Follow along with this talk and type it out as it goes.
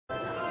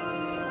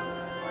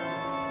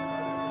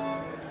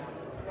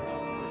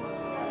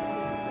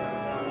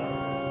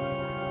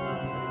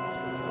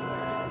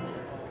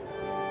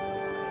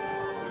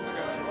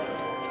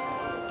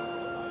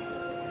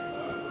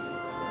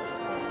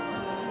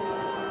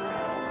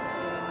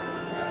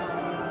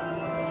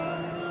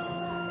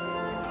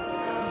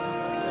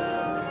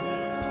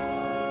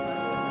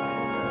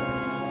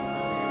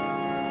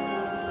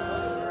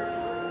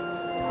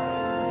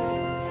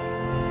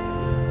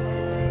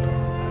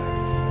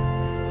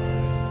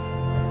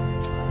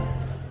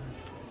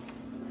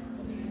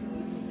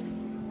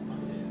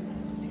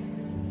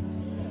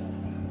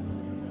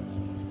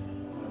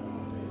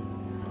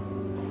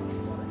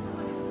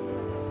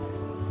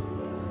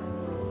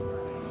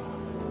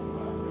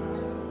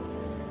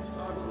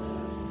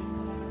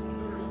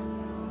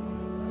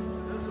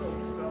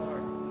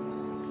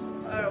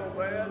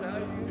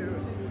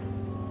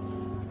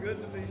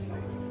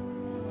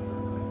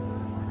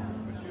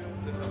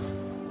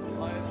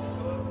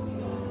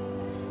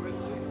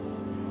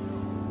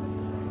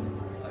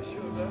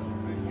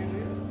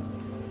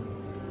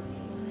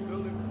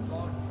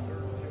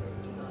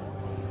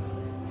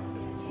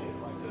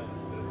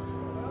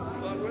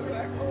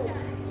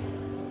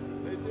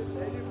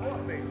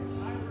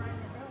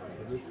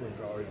This one's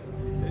always the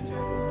pitch. That's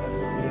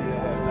the community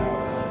that has now,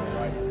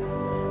 right?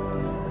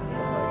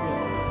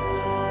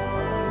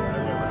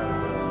 I've never had it.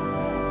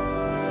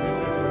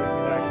 This one you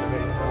can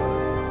activate.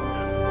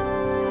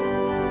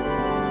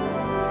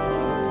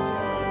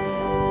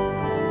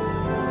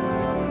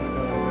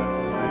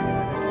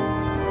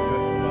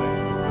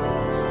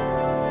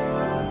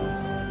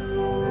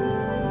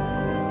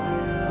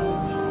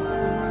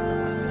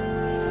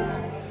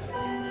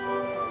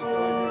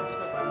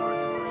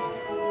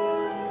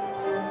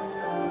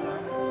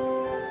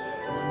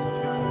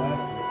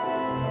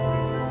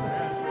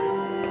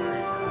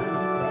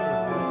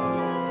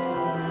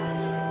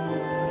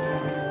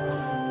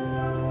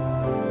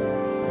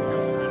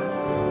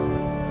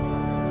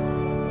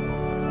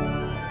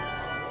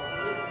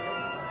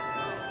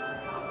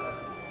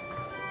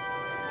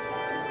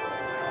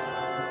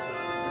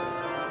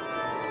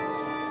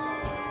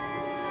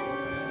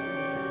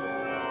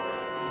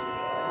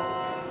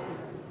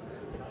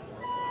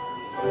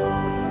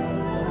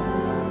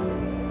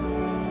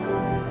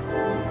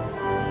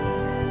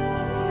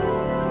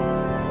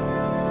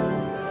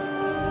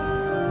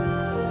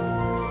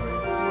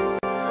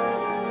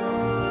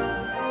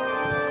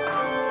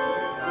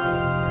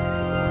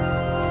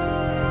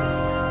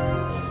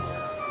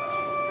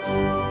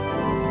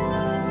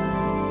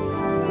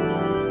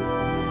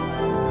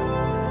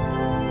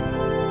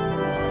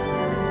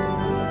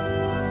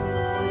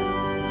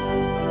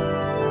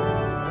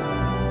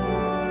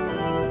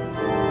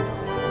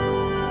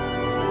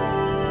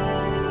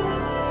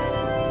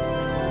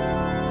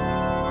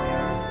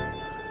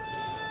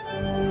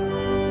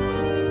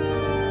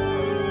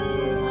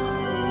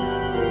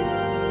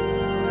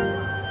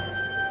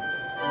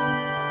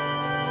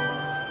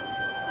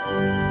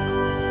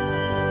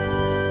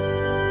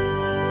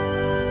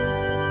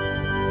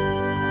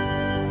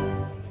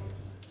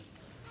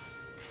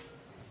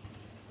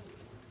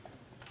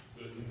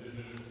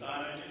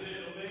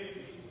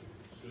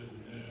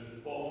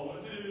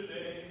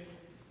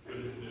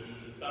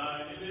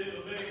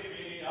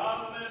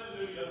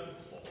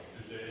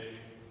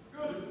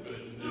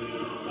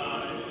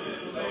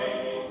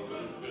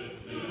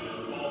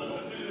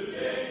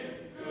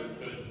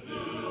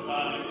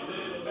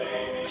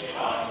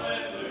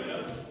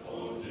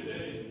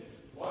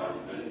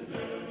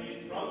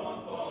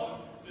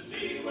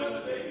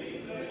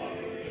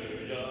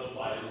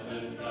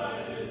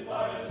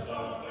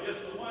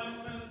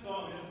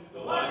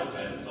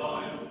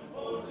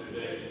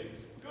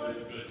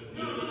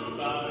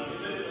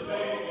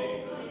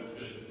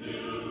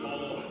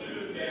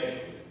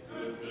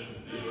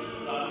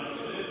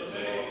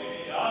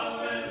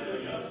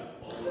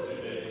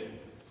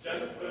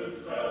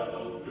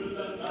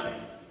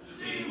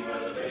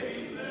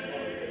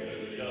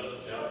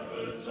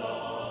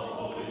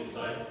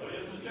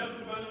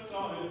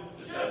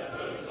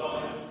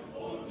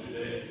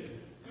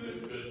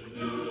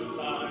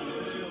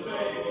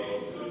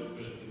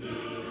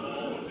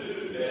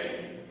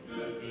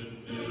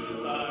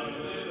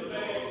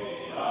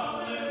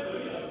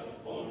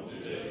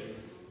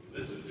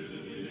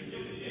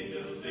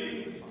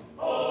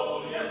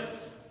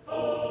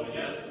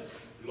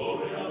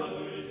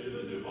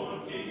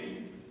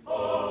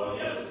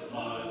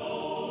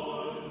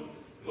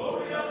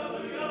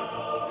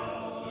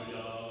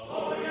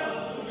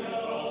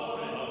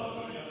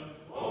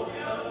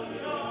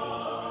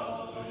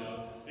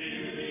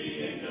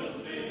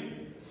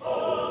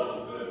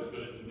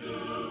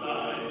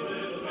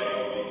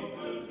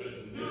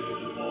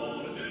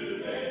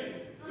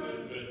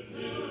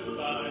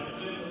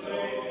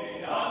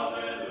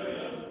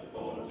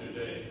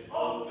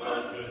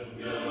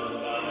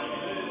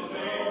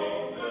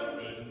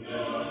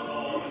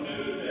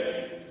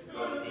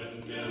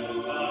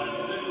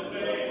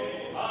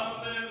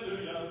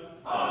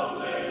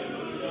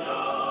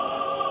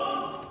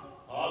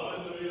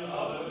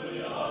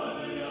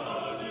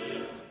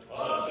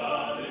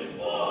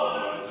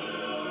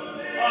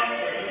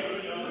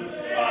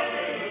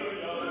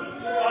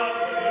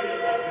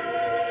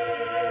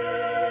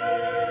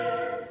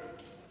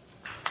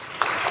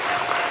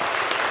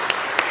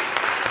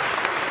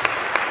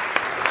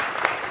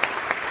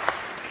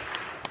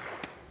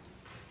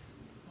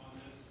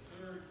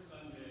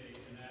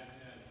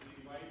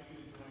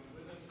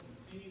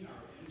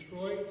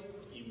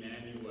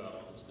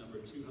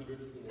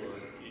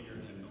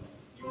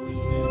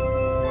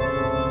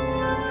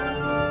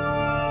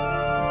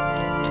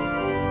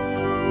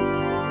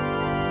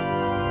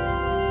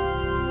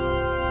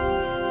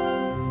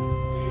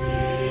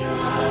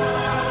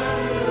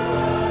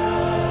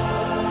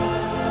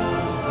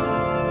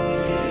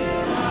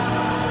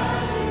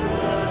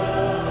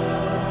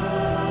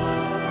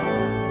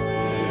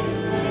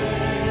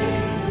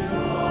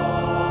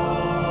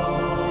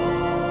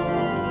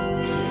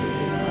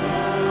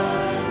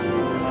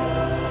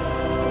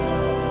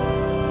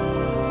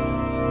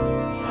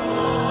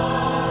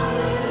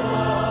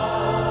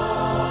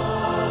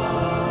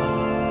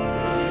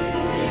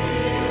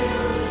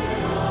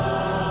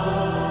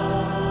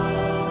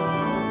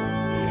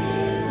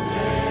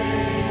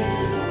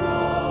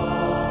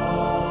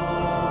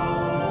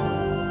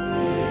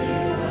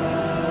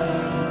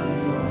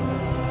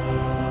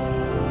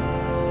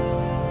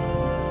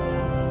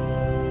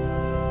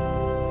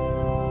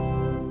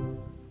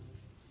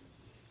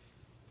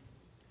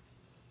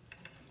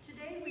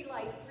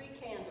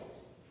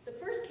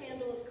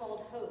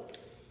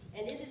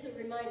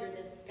 reminder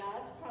that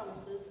God's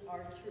promises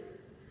are true.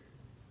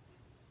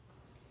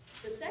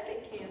 The second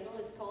candle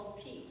is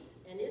called peace,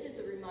 and it is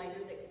a reminder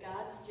that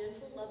God's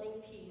gentle, loving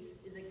peace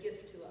is a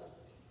gift to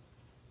us.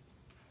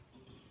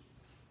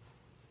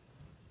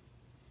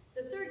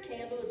 The third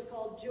candle is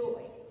called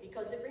joy,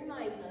 because it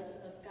reminds us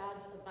of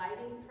God's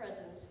abiding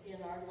presence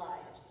in our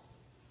lives.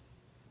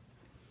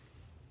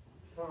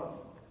 Come,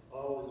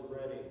 all is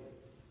ready.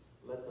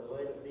 Let the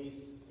light of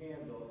these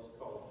candles,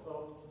 called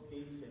hope,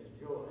 peace, and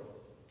joy,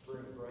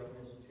 bring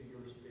brightness to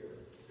your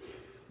spirits.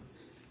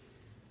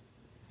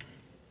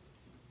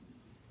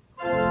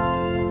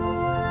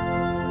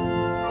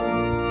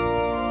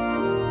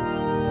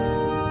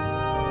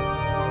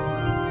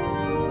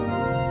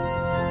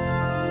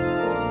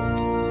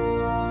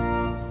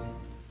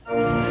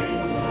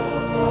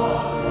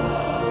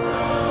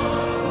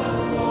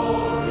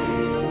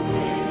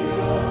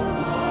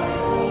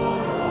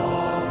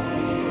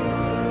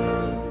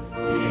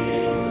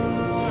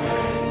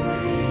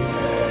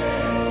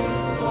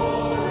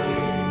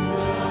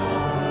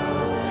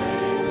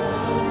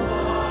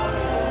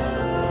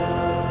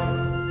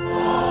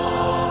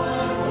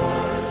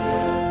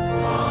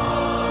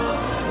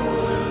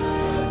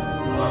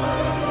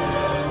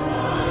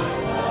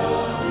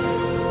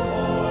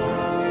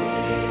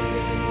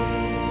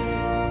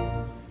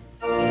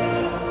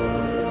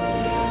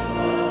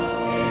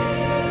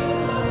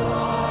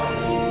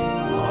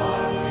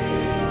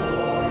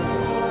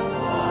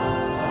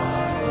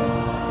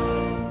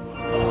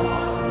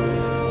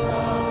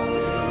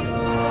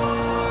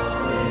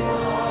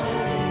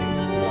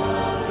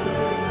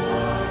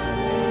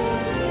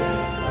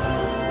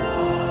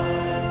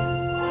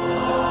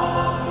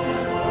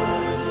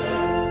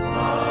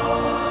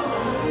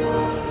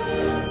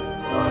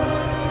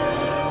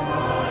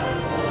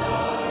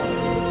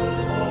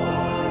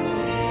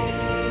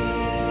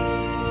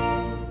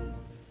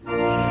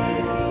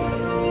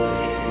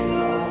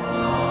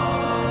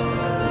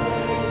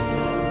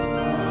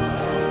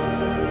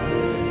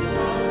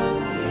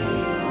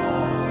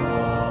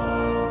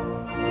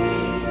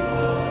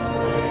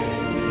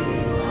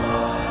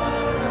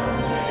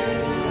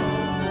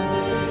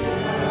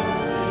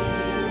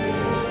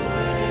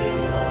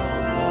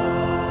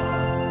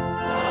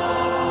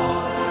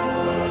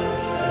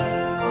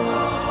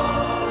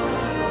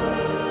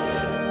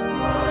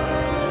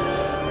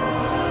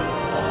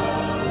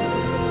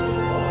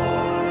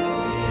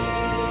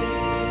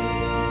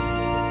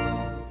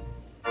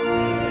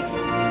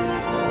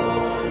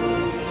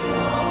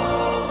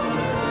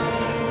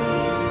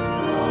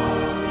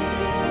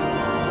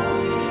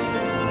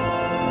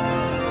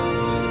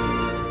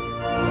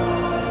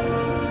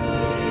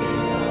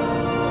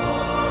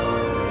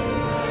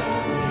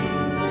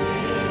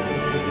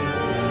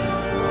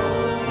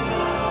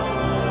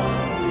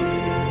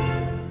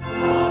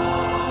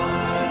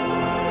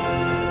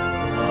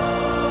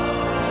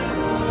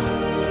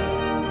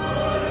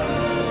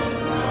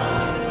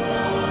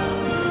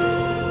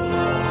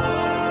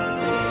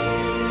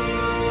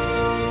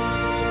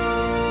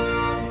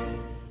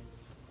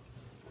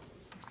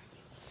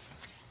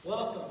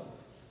 Welcome.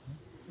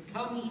 We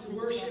come to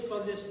worship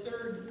on this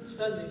third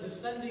Sunday, the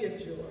Sunday of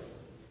joy.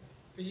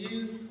 For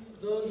you,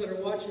 those that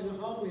are watching at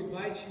home, we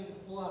invite you to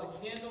pull out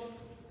a candle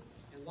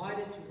and light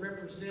it to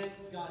represent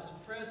God's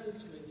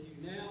presence with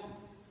you now,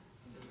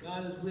 as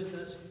God is with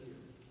us here.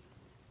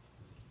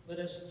 Let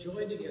us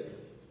join together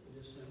in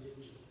this Sunday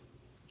of joy.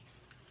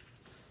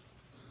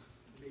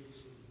 You may be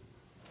seated.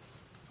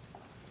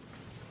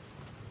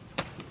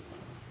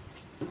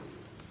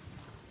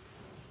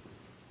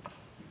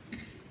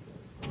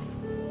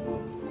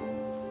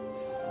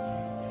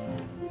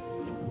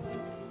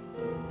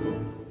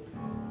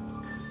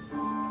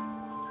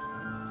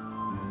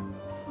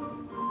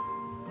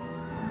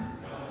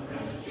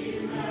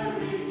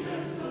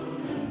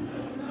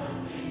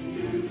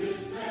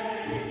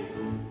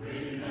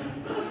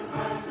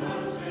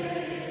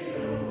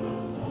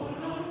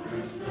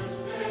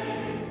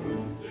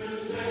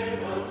 To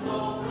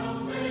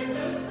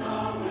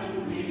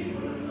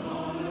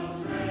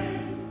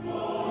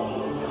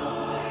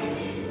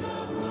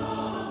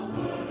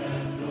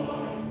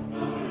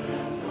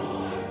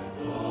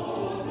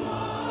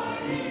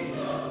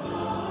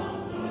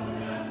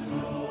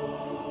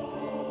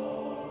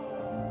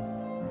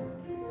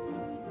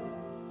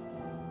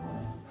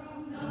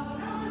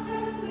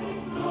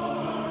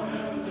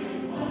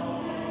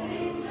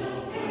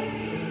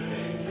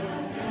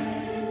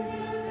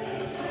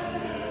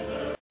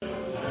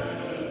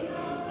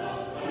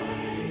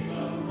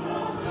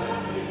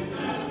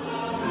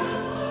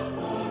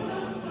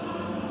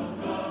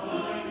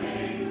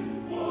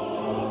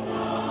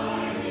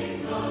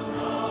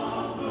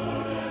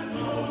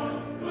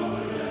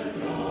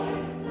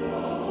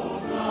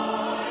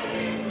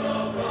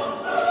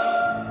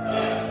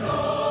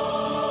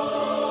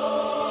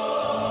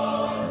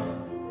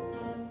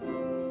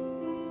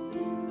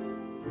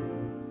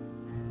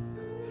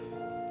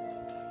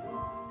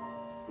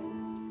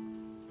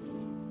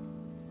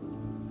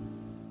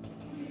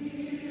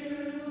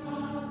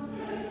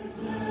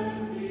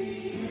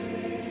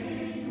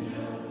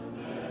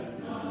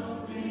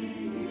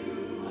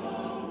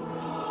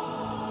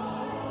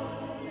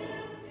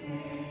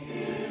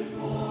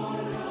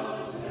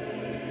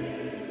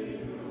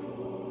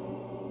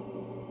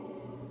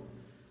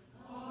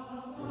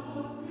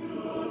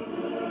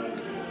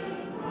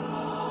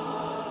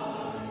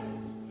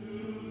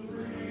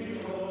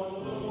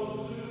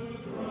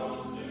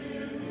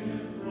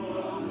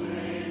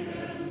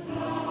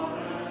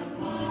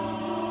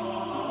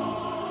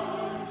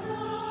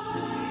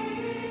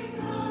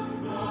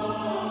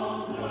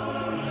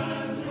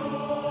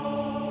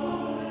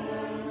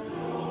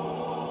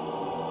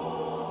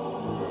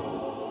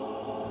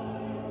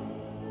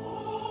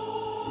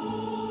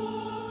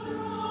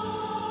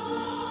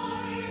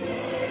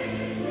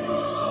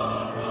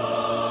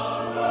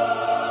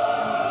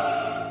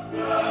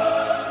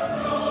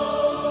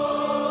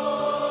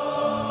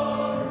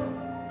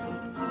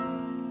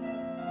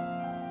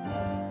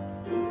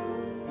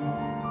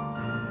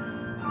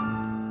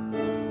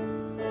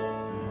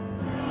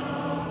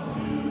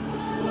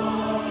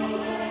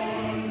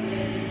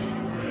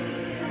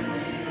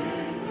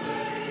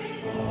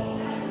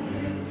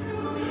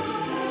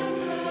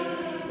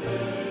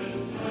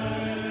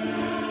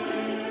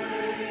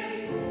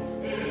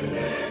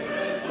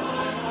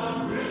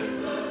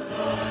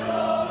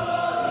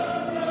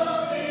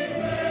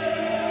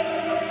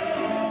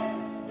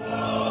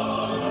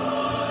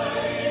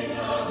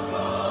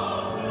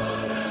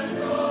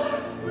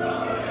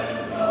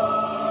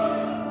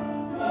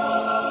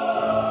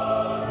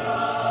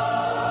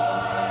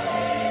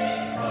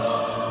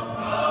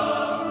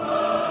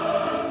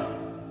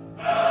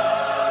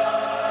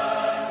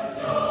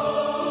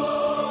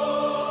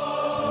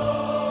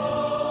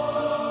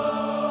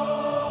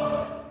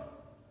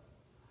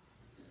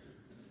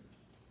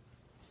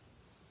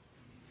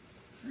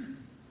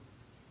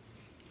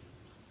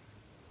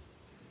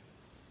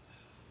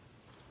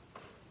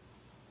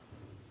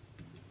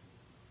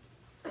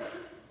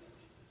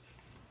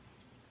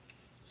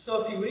So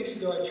a few weeks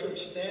ago, our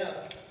church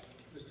staff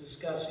was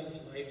discussing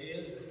some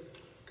ideas that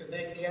could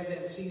make the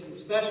Advent season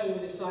special. We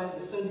decided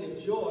the Sunday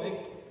of Joy,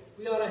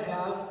 we ought to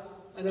have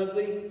an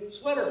ugly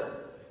sweater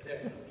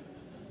day.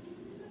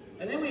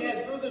 And then we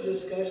had further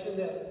discussion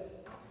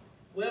that,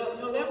 well,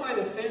 that might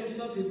offend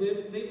some people.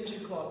 Maybe we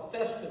should call it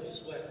festive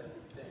sweater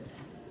day.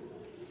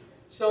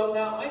 So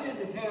now I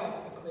didn't have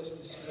a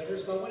Christmas sweater,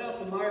 so I went out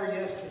to Meijer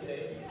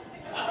yesterday.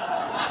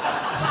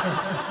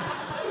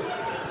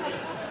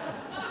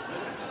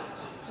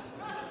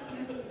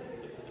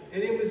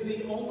 And it was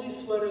the only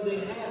sweater they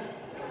had.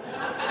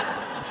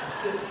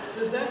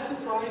 Does that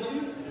surprise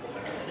you?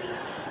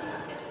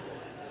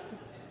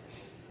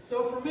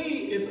 So for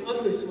me, it's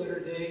ugly sweater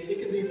day. It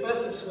can be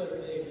festive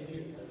sweater day to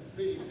you.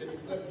 For me, it's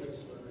ugly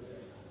sweater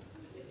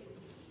day.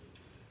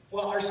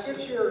 Well, our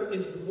scripture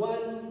is the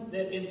one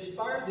that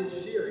inspired this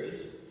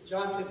series,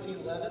 John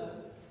 15:11.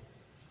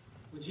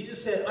 When Jesus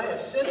said, I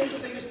have said these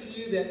things to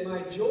you that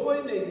my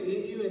joy may be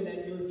in you and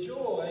that your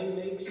joy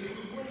may be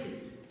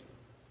complete.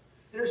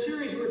 In our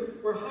series,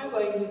 we're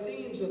highlighting the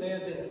themes of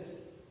Advent.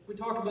 We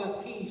talk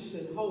about peace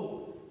and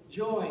hope,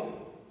 joy,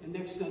 and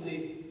next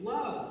Sunday,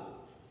 love.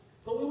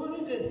 But we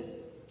wanted to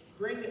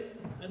bring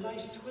a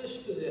nice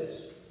twist to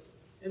this.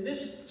 And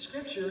this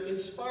scripture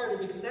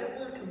inspired it because that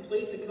word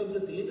complete that comes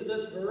at the end of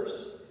this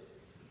verse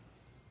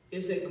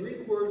is a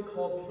Greek word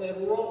called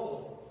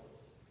pleroo.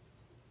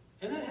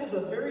 And that has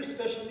a very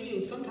special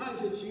meaning.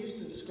 Sometimes it's used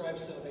to describe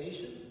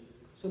salvation.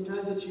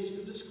 Sometimes it's used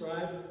to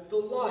describe the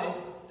life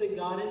that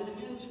God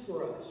intends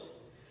for us.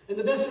 And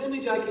the best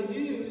image I can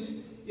use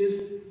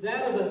is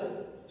that of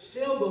a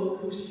sailboat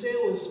whose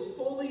sail is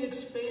fully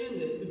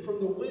expanded from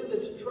the wind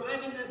that's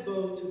driving that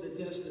boat to the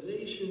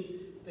destination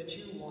that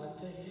you want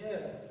to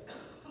head.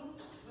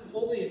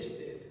 Fully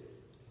expanded.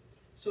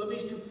 So it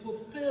means to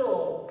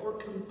fulfill or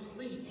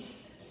complete.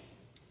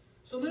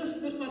 So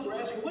this month we're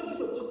asking, what does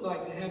it look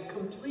like to have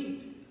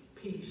complete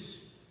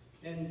peace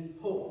and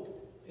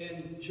hope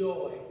and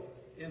joy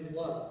and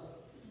love?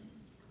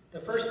 The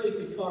first week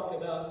we talked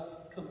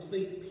about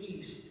complete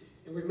peace.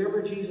 And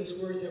remember Jesus'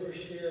 words that were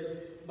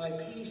shared, my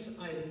peace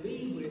I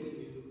leave with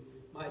you,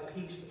 my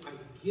peace I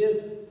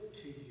give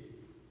to you.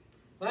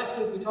 Last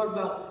week we talked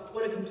about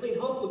what a complete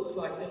hope looks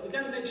like. That we've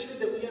got to make sure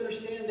that we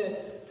understand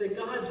that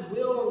God's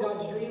will and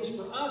God's dreams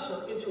for us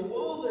are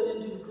interwoven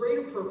into the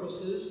greater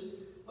purposes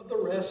of the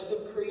rest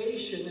of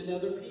creation and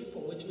other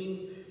people, which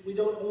means we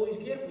don't always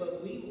get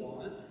what we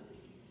want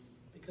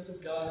because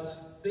of God's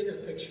bigger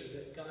picture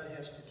that God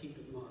has to keep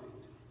in mind.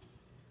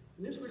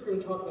 And this week we're going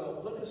to talk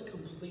about what does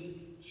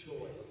complete joy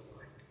look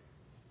like.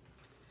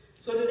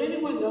 So did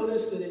anyone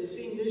notice that it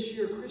seemed this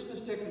year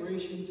Christmas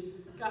decorations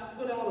got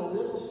put out a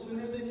little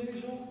sooner than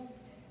usual?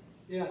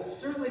 Yeah, it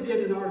certainly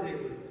did in our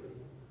neighborhood.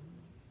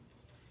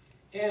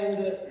 And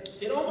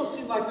it almost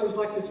seemed like there was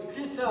like this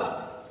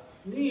pent-up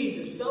need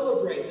to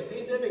celebrate. The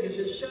pandemic has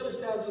just shut us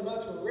down so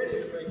much we're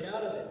ready to break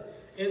out of it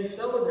and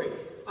celebrate.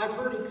 I've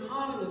heard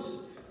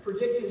economists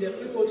predicting that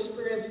we will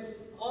experience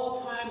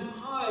all-time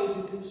highs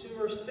in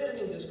consumer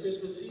spending this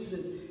Christmas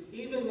season,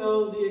 even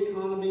though the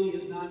economy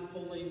is not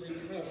fully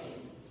recovered.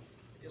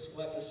 I guess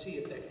we'll have to see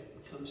if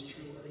that comes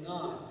true or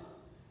not.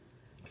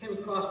 I came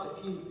across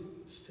a few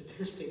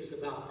statistics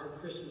about our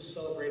Christmas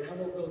celebration. I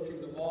won't go through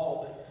them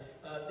all,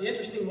 but the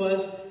interesting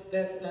was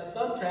that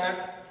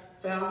Thumbtack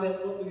found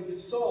that what we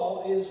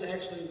saw was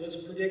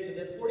predicted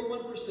that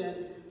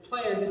 41%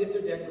 plan to get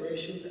their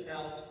decorations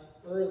out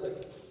early.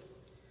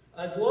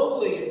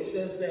 Globally, it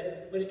says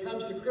that when it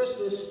comes to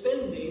Christmas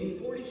spending,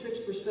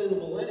 46% of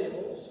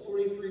millennials,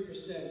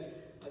 43%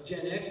 of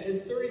Gen X,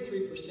 and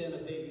 33%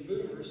 of baby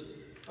boomers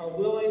are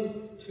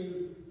willing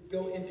to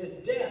go into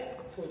debt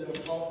for their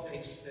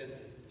holiday spending.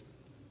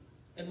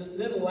 And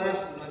then the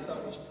last one I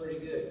thought was pretty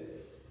good.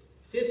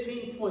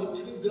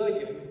 $15.2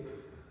 billion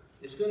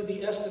is going to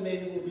be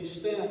estimated will be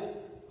spent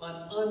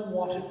on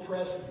unwanted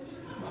presents.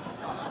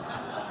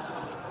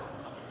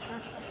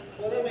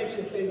 Well, that makes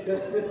you think,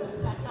 doesn't it?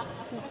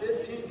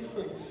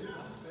 15.2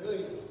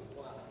 billion.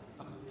 Wow.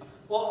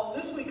 Well,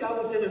 this week I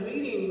was in a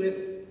meeting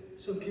with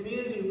some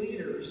community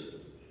leaders,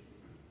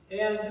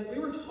 and we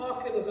were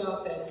talking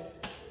about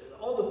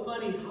all the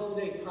funny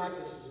holiday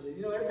practices.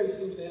 Everybody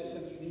seems to have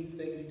some unique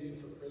thing you do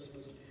for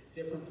Christmas,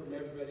 different from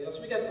everybody else.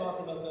 We got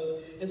talking about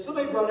those, and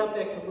somebody brought up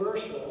that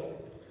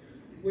commercial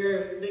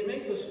where they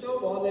make the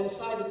snowball, and they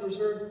decide to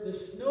preserve the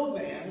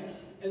snowman,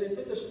 and they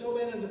put the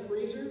snowman in the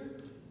freezer,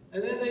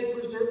 and then they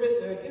preserve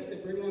it, and I guess they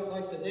bring it out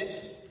like the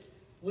next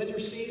winter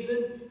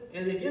season,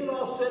 and they get it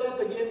all set up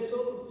again,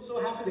 so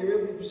happy they were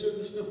able to preserve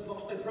the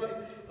snowball. And right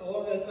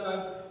along that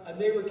time, a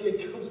neighbor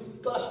kid comes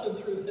busting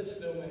through that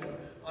snowman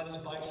on his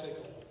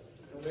bicycle,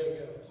 and away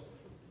it goes.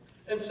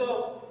 And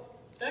so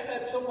that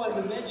got someone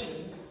to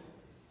mention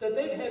that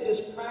they've had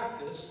this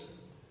practice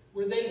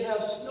where they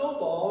have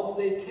snowballs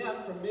they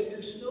kept from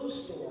major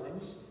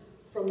snowstorms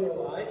from their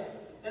life,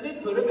 and they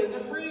put them in the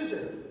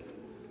freezer.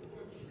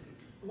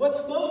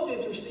 What's most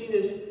interesting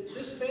is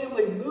this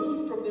family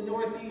moved from the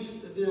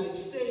northeast of the United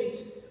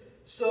States,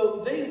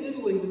 so they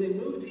literally, when they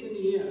moved to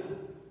Indiana,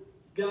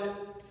 got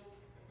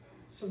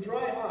some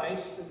dry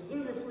ice and put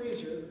it in a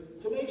freezer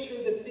to make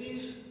sure that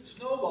these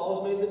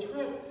snowballs made the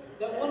trip.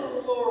 That one on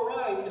the lower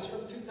right is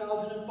from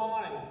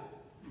 2005.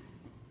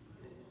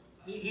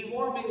 He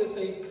warned me that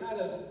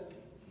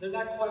they're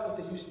not quite what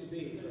they used to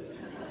be.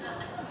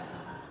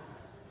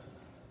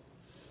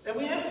 And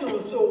we asked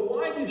him, so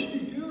why did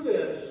you do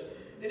this?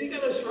 And he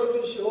kind of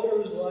shrugged his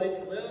shoulders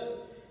like, well,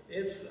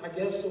 it's, I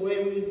guess, the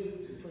way we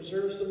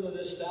preserve some of the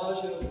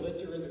nostalgia of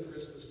winter and the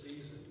Christmas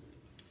season.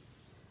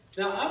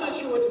 Now, I'm not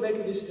sure what to make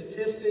of these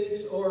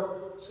statistics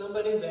or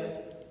somebody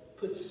that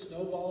puts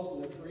snowballs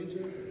in the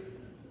freezer.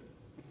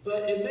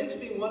 But it makes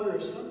me wonder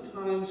if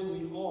sometimes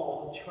we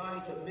all try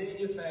to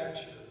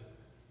manufacture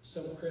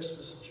some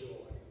Christmas joy.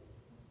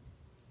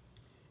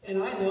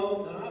 And I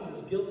know that I'm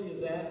as guilty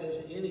of that as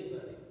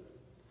anybody.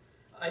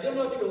 I don't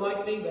know if you're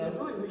like me, but I've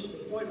really reached the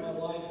point in my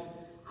life,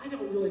 I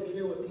don't really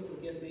care what people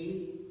give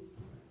me.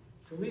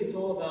 For me, it's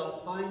all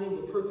about finding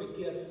the perfect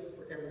gift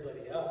for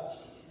everybody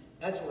else.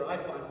 That's where I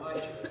find my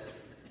joy.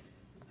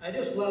 I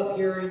just love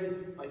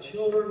hearing my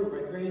children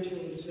or my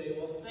grandchildren say,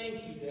 well,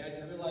 thank you, Dad.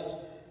 You realize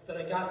that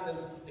I got them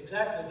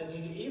exactly what they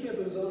needed. Even if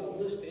it was on a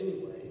list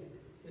anyway,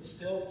 it's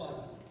still fun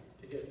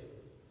to get to.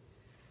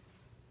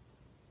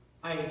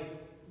 I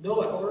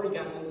know I've already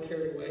gotten a little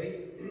carried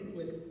away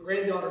with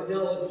granddaughter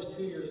Nella, who's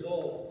 2 years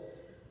old.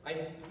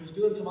 I was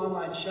doing some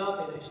online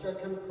shopping, and I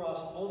started coming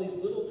across all these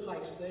little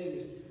Tykes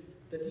things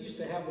that they used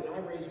to have when I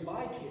raised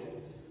my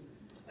kids,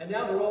 and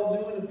now they're all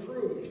new and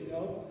improved, you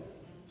know.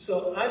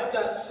 So I've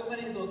got so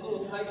many of those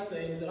little Tykes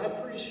things that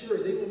I'm pretty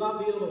sure they will not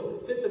be able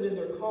to fit them in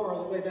their car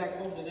on the way back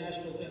home to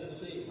Nashville,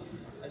 Tennessee.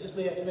 I just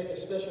may have to make a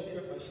special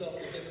trip myself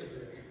to get them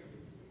there.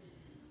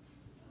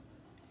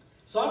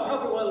 So I'm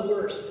probably one of the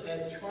worst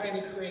at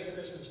trying to create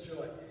Christmas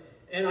joy.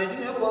 And I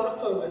do have a lot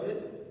of fun with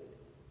it.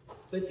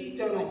 But deep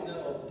down I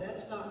know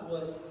that's not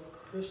what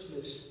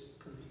Christmas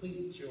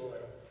complete joy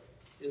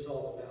is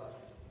all about.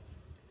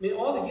 I mean,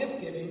 all the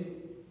gift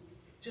giving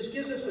just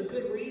gives us a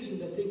good reason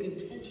to think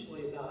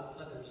intentionally about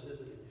others,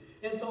 isn't it?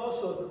 And it's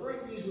also a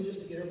great reason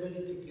just to get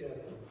everybody together.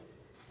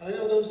 And I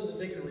know those are the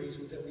bigger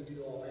reasons that we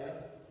do all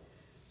that.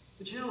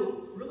 But you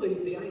know, really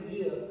the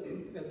idea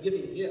of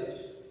giving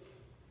gifts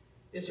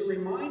is a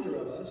reminder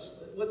of us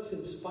that what's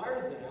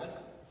inspired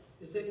that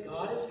is that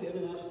God has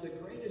given us the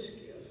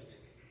greatest gift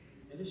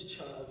in His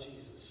child,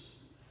 Jesus.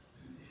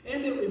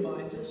 And it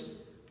reminds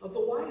us of the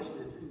wise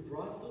men who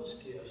brought those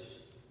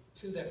gifts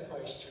to that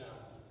Christ child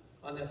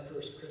on that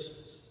first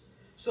Christmas.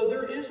 So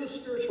there is a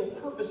spiritual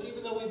purpose,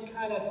 even though we've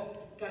kind of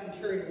gotten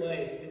carried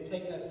away and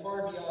taken that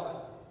far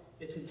beyond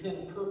its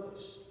intended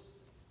purpose.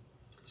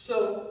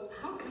 So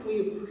how can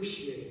we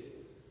appreciate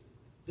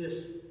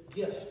this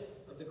gift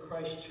of the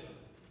Christ child?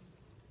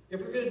 If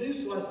we're going to do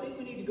so, I think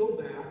we need to go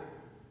back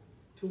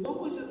to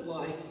what was it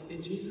like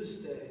in Jesus'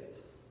 day?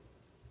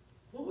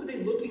 What were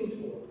they looking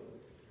for?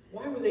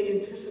 Why were they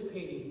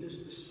anticipating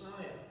this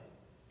Messiah?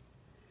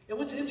 And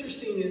what's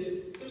interesting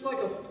is there's like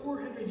a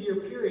 400-year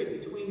period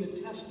between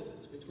the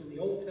Testaments, between the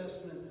Old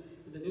Testament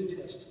and the New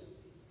Testament.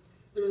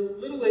 There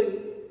literally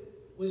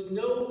was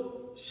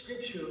no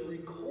scripture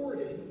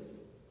recorded,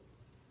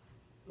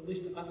 at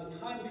least on the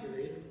time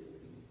period,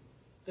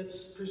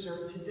 that's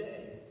preserved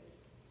today.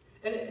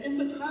 And in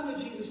the time of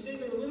Jesus' day,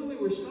 there literally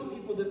were some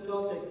people that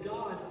felt that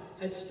God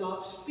had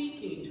stopped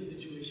speaking to the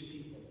Jewish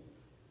people.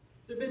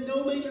 There have been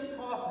no major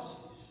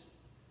prophecies.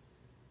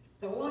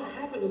 Now, a lot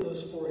happened in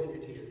those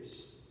 400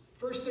 years.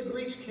 First, the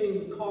Greeks came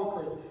and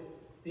conquered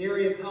the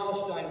area of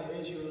Palestine where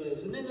Israel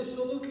is. And then the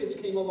Seleucids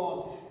came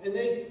along, and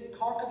they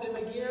conquered them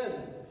again.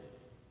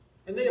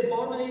 And they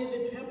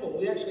abominated the temple.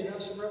 We actually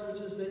have some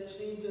references that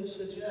seem to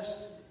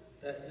suggest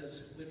that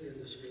is within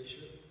the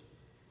scripture.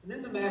 And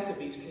then the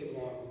Maccabees came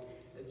along,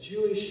 a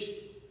Jewish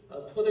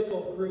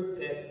political group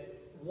that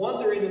won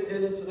their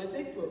independence, and I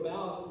think for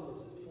about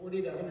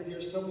 40 to 100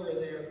 years, somewhere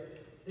there,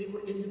 they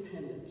were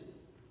independent.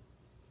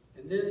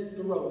 And then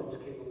the Romans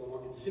came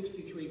along in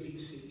 63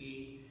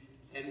 BCE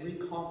and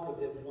reconquered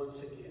them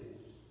once again.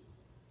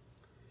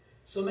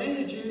 So many of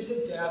the Jews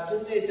adapted,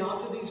 and they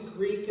adopted these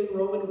Greek and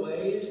Roman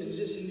ways. It was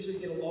just easier to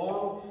get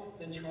along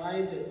than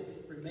trying to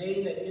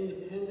remain that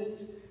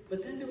independent.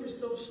 But then there was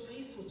those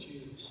faithful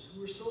Jews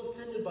who were so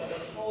offended by the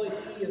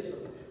polytheism,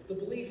 the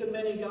belief in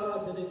many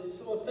gods, and it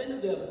so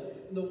offended them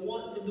in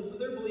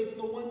their belief in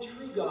the one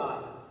true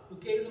God who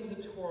gave them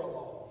the Torah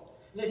law.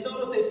 And they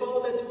felt if they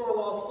followed that Torah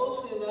law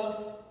closely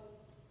enough,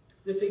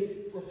 if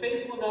they were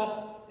faithful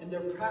enough in their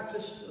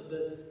practice of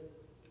the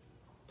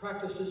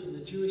practices in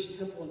the Jewish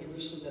temple in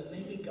Jerusalem, that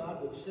maybe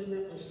God would send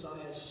that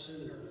Messiah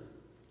sooner.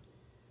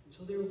 And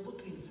so they were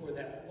looking for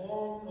that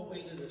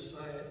long-awaited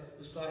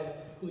Messiah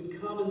who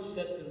would come and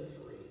set them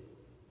free.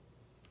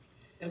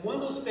 And one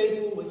of those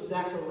faithful was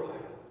Zechariah.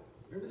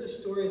 Remember the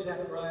story of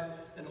Zechariah,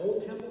 an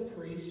old temple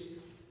priest?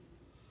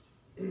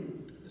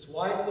 His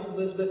wife was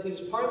Elizabeth. He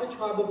was part of the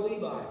tribe of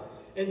Levi.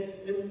 And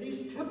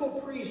these temple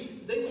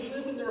priests, they would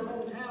live in their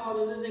hometown,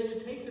 and then they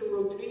would take their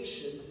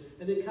rotation,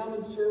 and they'd come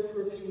and serve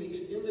for a few weeks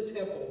in the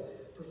temple,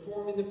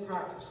 performing the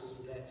practices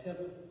of that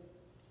temple.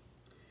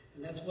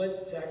 And that's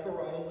what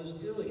Zechariah was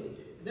doing.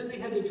 And then they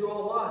had to draw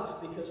lots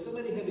because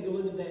somebody had to go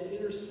into that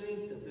inner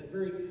sanctum, that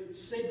very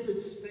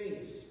sacred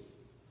space.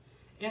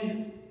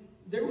 And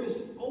there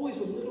was always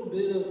a little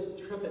bit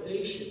of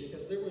trepidation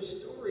because there were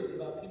stories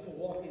about people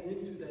walking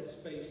into that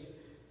space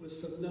with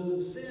some known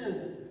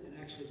sin and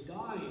actually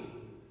dying.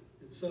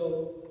 And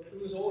so it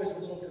was always a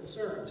little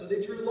concern. So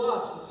they drew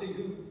lots to see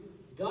who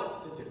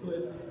got to do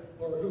it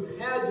or who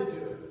had to do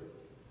it.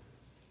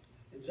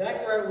 And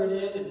Zechariah went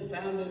in and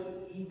found that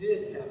he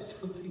did have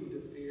something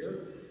to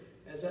fear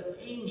as an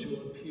angel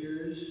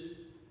appears,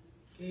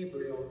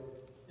 Gabriel,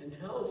 and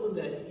tells him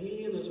that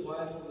he and his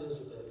wife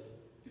Elizabeth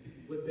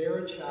would bear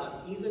a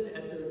child even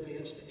at their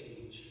advanced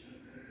age.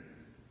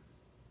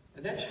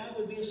 And that child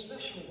would be a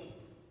special one.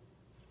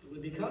 It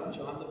would become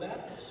John the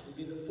Baptist, would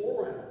be the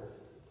forerunner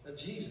of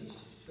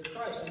Jesus, the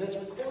Christ. And that's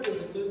recorded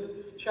in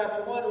Luke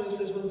chapter 1 where it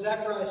says, when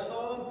Zechariah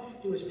saw him,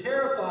 he was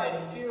terrified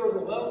and fear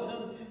overwhelmed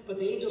him. But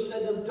the angel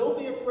said to him, don't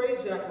be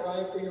afraid,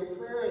 Zechariah, for your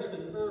prayer has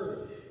been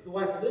heard. Your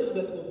wife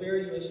Elizabeth will bear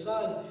you a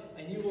son,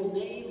 and you will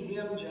name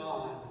him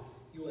John.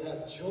 You will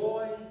have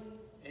joy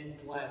and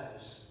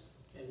gladness,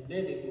 and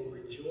many will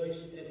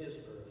rejoice at his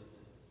birth.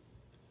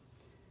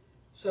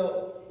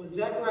 So when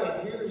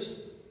Zechariah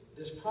hears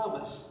this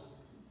promise,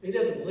 he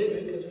doesn't believe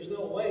it because there's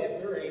no way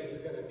at their age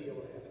they're going to be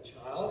able to have a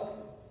child.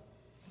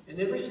 And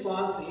in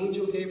response, the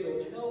angel Gabriel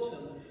tells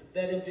him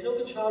that until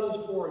the child is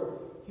born,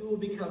 he will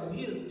become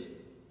mute,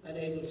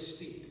 unable to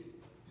speak.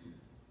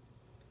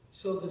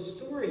 So the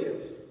story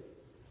of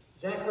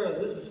Zechariah and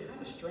Elizabeth is kind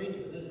of a strange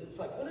one, isn't it? It's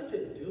like, what is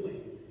it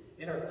doing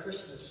in our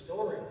Christmas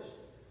stories?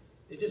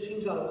 It just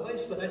seems out of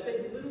place, but I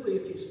think literally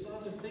if you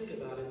stop and think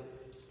about it,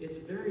 it's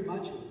very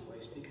much in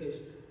place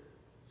because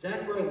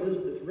Zechariah and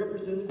Elizabeth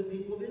represented the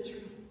people of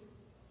Israel.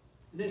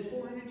 In that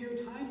 400-year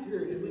time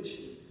period in which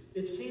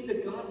it seemed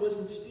that God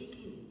wasn't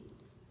speaking.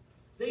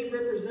 They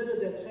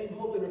represented that same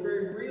hope in a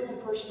very real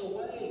and personal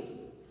way.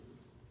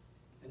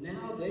 And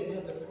now they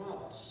had the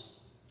promise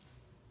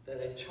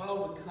that a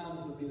child would come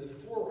who would be the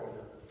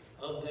forerunner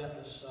of that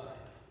Messiah.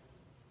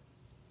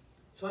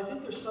 So I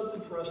think there's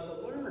something for us to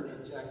learn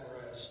in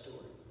Zechariah's story.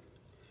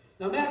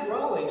 Now Matt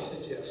Raleigh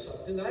suggests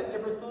something that I'd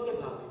never thought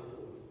about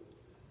before.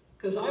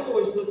 Because I've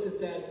always looked at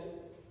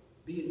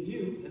that being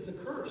mute as a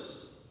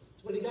curse.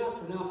 It's what he got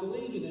for not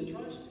believing and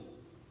trusting.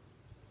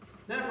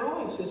 Matt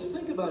Raleigh says,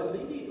 think about it,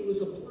 maybe it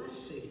was a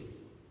blessing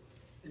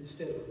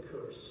instead of a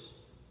curse.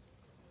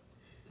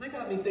 And that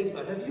got me thinking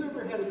about it. Have you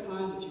ever had a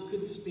time that you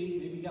couldn't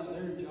speak? Maybe you got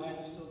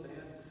laryngitis so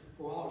bad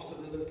for a while or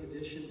some other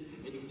condition,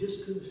 and you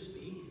just couldn't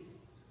speak?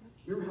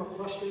 Remember how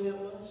frustrating that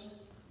was?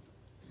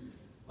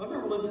 I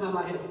remember one time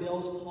I had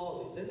Bell's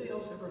palsy. Has anybody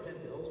else ever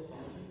had Bell's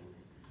palsy?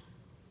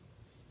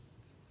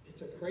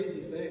 It's a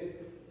crazy thing.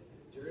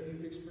 Jerry,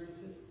 you've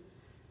experienced it?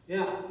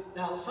 Yeah.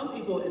 Now, some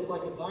people, it's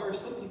like a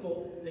virus. Some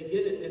people, they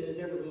get it and it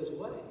never goes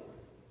away.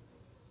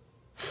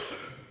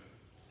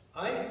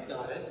 I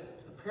got it.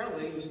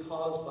 Apparently, it was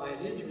caused by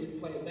an injury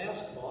playing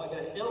basketball. I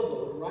got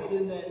elbowed right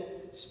in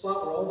that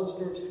spot where all those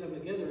nerves come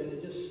together, and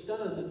it just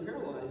stunned and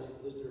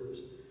paralyzed those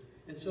nerves.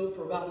 And so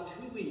for about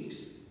 2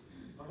 weeks,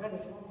 I had to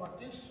talk like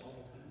this all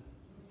the time.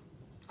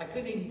 I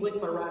couldn't even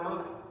blink my right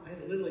eye. I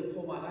had to literally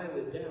pull my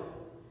eyelid down.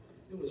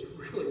 It was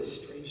really a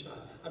strange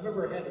time. I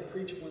remember I had to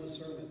preach one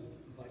sermon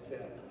like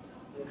that.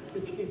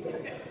 It came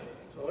back.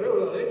 So it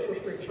was an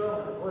interesting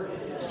sermon to preach.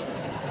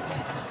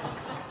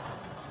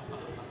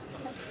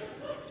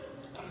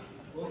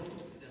 Well,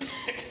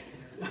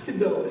 I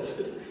know,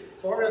 it's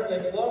far enough,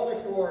 it's long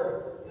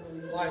before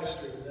live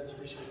stream, that's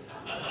for sure.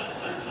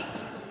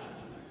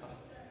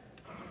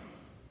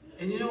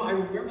 And you know, I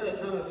remember that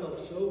time I felt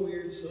so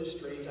weird, so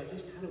strange. I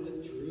just kind of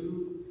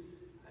withdrew.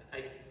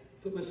 I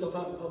put myself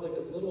out in public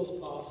as little as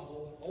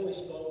possible. Always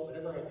spoke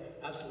whenever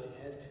I absolutely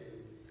had to.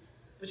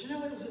 But you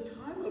know, it was a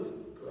time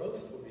of growth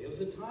for me. It was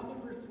a time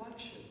of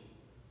reflection.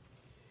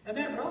 And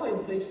Matt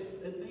Raleigh thinks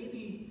that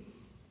maybe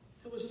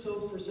it was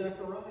so for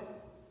Zechariah.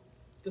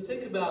 To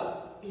think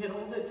about, he had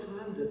all that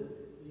time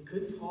he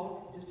couldn't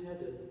talk. He just had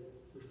to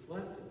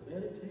reflect and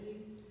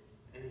meditate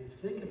and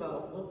think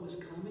about what was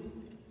coming.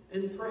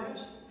 And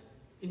perhaps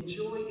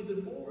enjoy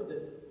even more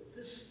that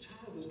this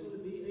child was going to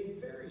be a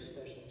very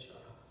special child.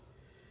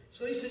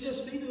 So he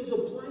suggests maybe it was a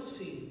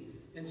blessing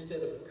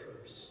instead of a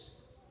curse.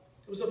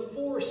 It was a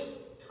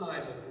forced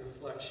time of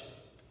reflection.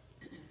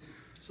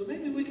 So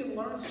maybe we can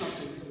learn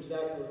something from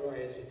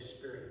Zechariah's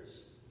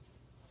experience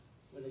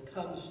when it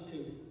comes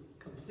to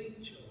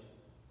complete joy.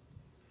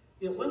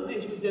 You know, one of the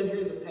things we've done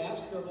here in the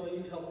past, Carol,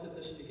 you've helped put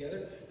this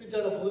together, we've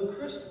done a Blue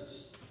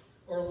Christmas,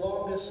 or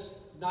longest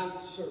night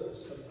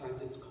service,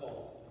 sometimes it's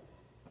called.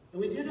 And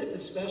we did it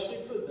especially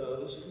for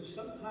those who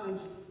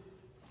sometimes,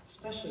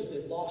 especially if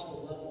they've lost a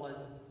loved one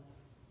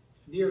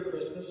near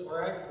Christmas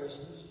or at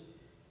Christmas,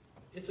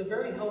 it's a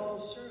very helpful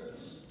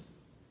service.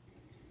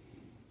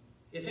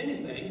 If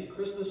anything,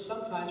 Christmas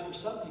sometimes for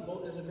some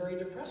people is a very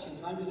depressing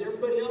time because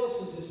everybody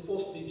else is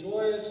supposed to be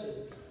joyous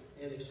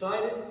and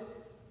excited.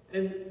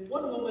 And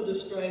one woman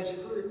describes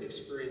her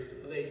experience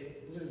of a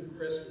Blue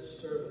Christmas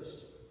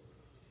service.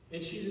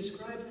 And she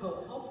described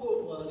how helpful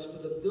it was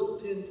for the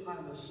built-in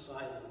time of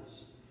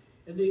silence.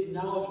 and the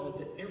acknowledgement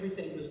that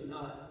everything was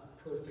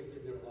not perfect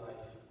in their life.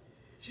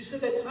 She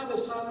said that time of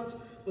silence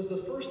was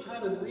the first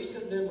time in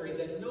recent memory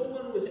that no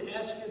one was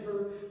asking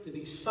her to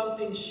be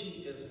something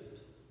she isn't.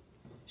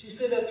 She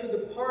said that through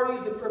the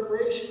parties, the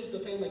preparations,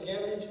 the family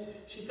gatherings,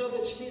 she felt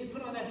that she needed to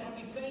put on that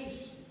happy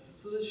face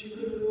so that she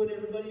wouldn't ruin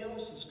everybody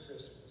else's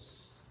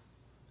Christmas.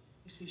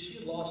 You see, she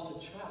had lost a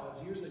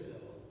child years ago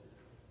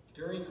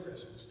during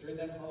Christmas, during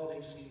that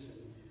holiday season,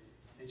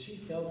 and she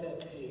felt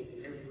that pain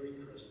every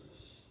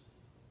Christmas.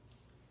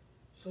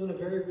 So in a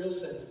very real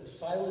sense, the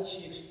silence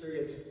she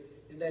experienced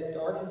in that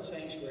darkened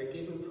sanctuary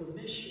gave her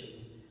permission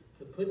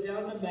to put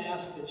down the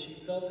mask that she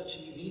felt that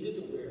she needed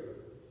to wear.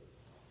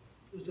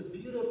 It was a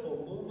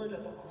beautiful moment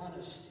of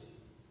honesty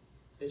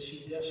that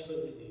she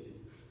desperately needed.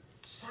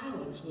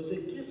 Silence was a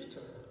gift to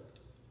her,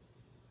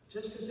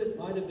 just as it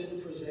might have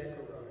been for Zechariah.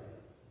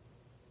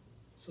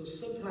 So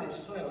sometimes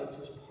silence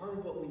is part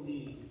of what we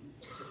need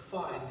to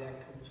find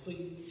that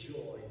complete joy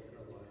in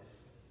our life.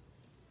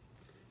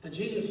 And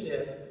Jesus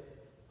said,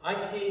 I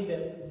came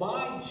that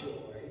my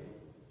joy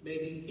may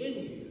be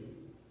in you,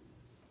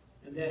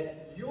 and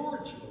that your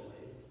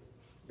joy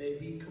may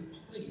be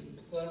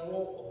complete,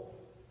 plural.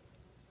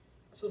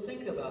 So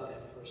think about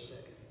that for a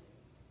second.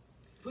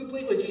 If we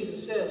believe what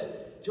Jesus says,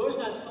 joy is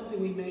not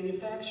something we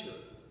manufacture,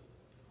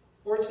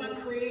 or it's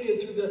not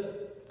created through the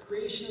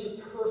creation of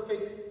the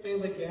perfect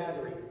family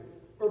gathering,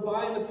 or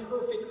buying the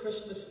perfect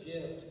Christmas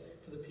gift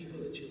for the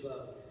people that you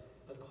love.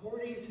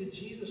 According to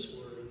Jesus'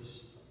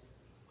 words,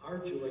 our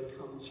joy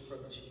comes from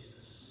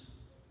Jesus.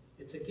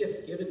 It's a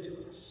gift given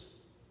to us.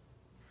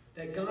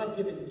 That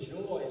God-given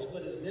joy is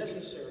what is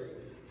necessary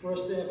for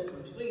us to have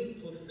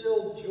complete,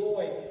 fulfilled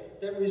joy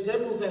that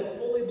resembles that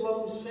fully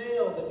blown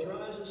sail that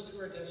drives us to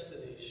our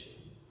destination.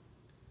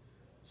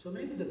 So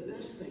maybe the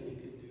best thing you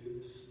can do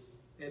this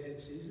Advent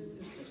season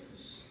is just to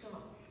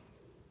stop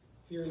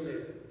here and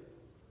there,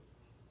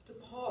 to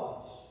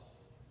pause,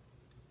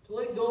 to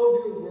let go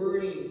of your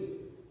worrying,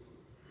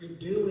 your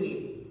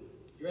doing,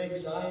 your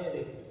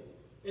anxiety,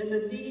 and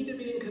the need to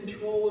be in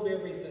control of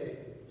everything.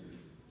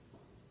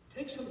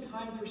 Take some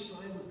time for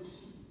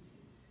silence.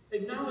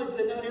 Acknowledge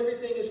that not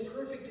everything is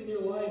perfect in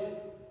your life.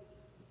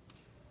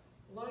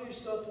 Allow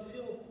yourself to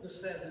feel the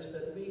sadness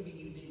that maybe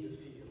you need to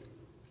feel.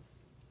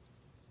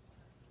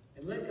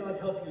 And let God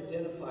help you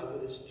identify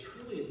what is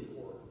truly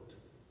important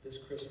this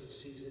Christmas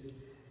season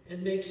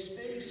and make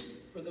space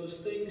for those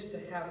things to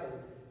happen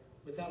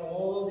without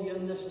all the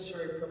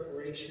unnecessary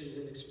preparations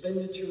and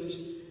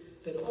expenditures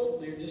that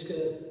ultimately are just going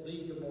to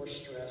lead to more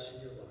stress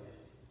in your life.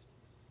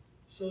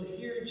 So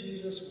hear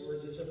Jesus'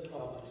 words as a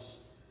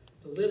promise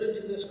to live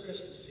into this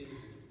Christmas season.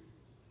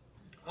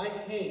 I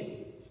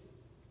came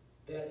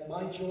that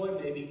my joy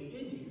may be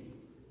in you,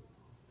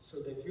 so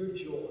that your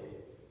joy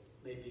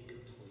may be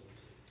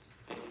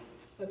complete.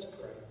 Let's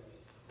pray.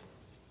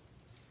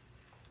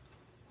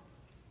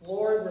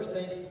 Lord, we're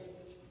thankful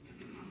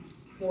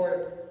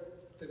for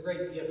the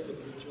great gift of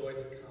your joy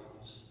that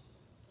comes.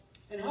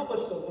 And help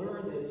us to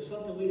learn that it's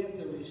something we have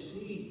to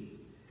receive,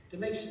 to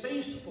make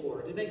space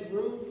for, to make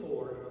room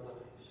for in our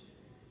lives.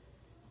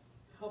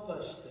 Help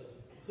us to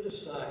put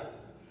aside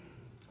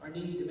our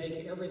need to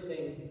make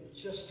everything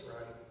just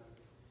right.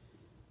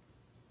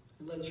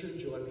 And let your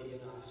joy be in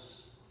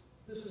us.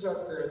 This is our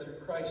prayer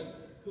through Christ,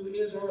 who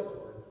is our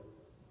Lord.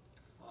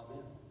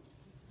 Amen.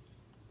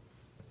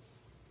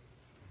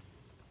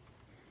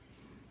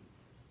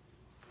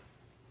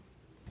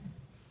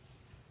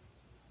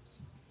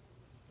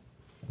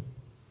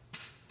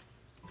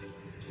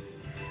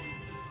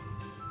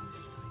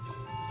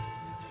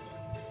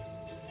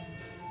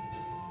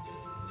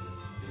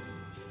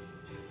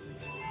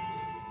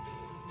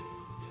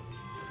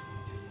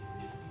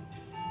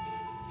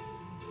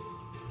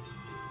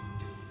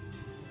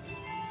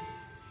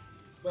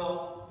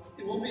 Well,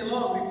 it won't be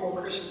long before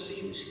Christmas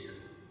Eve is here.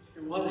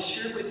 And I want to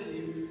share with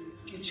you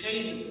a few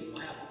changes that will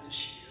happen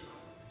this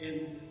year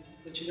and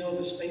let you know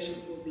the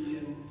spaces we'll be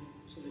in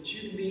so that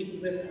you can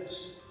meet with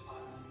us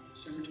on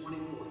December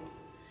 24th.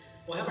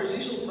 We'll have our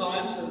usual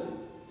times of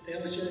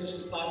family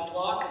service at 5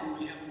 o'clock, and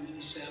we have them at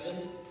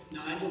 7,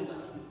 9, 11.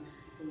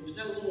 And we've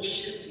done a little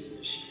shifting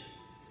this year.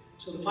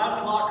 So the 5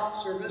 o'clock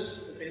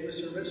service, the family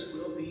service,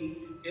 will be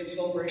in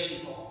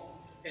Celebration Hall.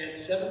 At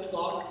 7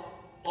 o'clock,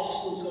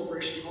 also in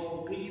Celebration Hall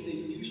will be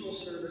the usual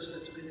service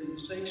that's been in the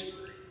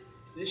sanctuary.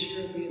 This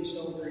year will be in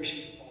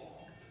Celebration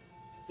Hall.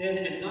 Then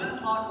at 9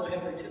 o'clock we'll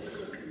have our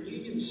typical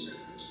communion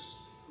service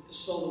with the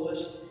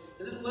soloist.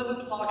 And then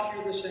 11 o'clock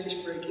here in the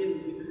sanctuary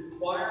again will be the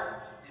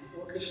choir and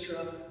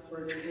orchestra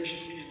for our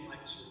traditional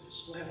candlelight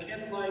service. We'll have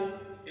candlelight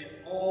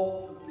at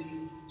all of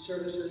the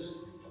services,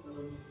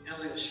 although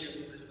Allie will share a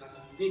little bit about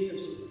the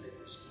uniqueness of the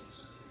family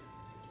service.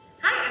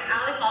 Hi, I'm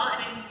Allie Hall,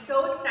 and I'm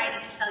so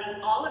excited to tell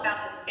you all about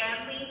the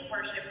Family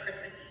Worship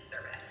Christmas Eve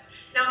service.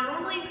 Now,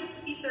 normally in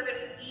Christmas Eve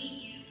service, we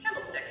use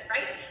candlesticks,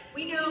 right?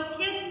 We know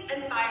kids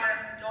and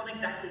fire don't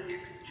exactly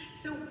mix.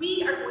 So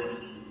we are going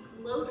to use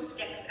glow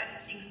sticks as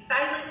we sing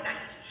Silent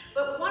Night.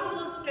 But one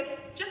glow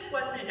stick just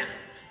wasn't enough.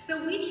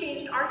 So we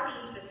changed our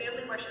theme to the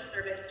family worship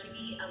service to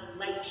be a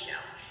light show.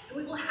 And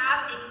we will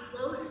have a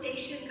glow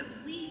station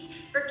complete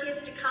for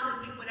kids to come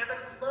and pick whatever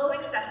glow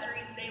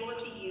accessories they want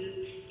to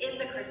use in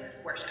the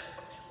Christmas worship.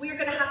 We are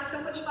going to have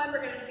so much fun.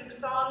 We're going to sing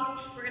songs.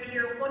 We're going to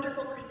hear a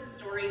wonderful Christmas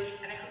story.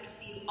 And I hope to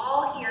see you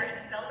all here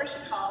in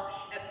Celebration Hall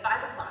at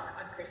 5 o'clock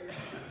on Christmas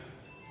Eve.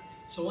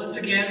 So once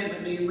again,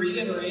 let me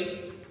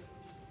reiterate,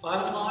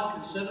 5 o'clock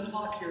and 7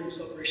 o'clock here in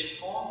Celebration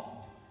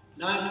Hall,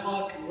 9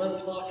 o'clock and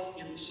 11 o'clock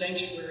in the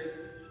sanctuary.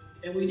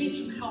 And we need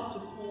some help to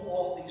pull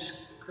off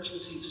these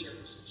Christmas Eve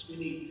services. We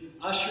need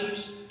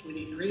ushers, we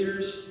need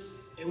greeters,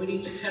 and we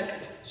need some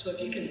tech. So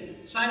if you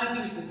can sign up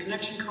using the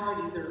connection card,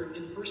 either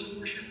in-person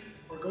worship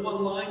or go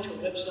online to our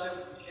website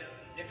where we have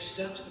the next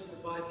steps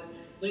that provide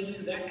the link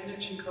to that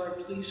connection card,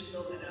 please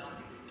fill that out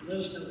and let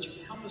us know that you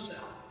can help us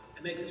out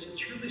and make this a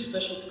truly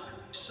special time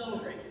to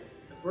celebrate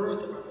the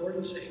birth of our Lord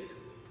and Savior,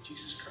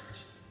 Jesus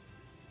Christ.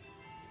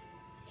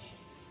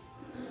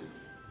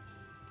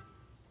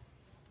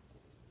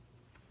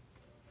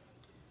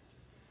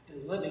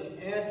 And let me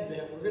add to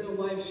that, we're going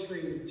to live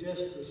stream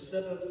just the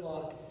 7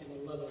 o'clock and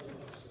 11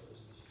 o'clock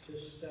services,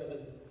 just 7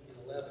 and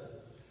 11.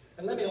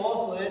 And let me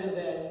also add to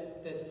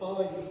that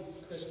following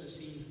Christmas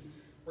Eve,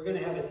 we're going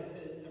to have a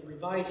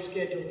revised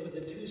schedule for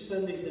the 2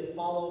 Sundays that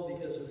follow,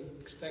 because we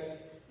expect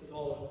with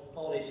all the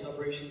holiday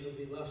celebrations there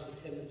will be less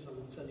attendance on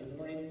Sunday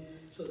morning.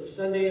 So the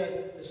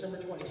Sunday, December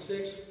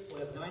 26th, we'll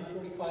have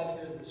 9:45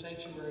 here in the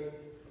sanctuary,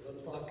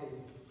 11 o'clock in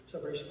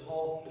Celebration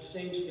Hall. The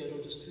same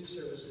schedule, just 2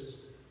 services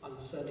on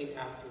the Sunday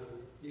after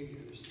New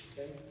Year's.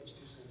 Okay, those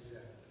 2 Sundays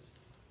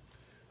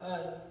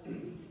afterwards.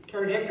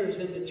 Karen Hector is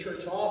in the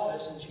church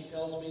office, and she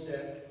tells me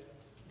that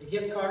the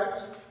gift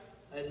cards,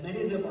 and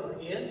many of them are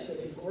in, so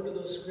if you order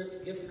those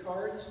script gift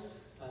cards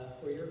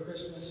for your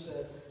Christmas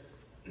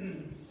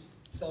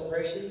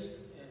celebrations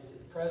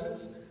and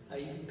presents,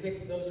 you can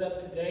pick those up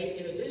today.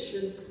 In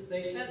addition,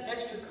 they sent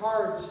extra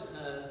cards.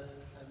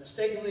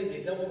 Mistakenly,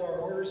 they doubled our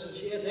order, so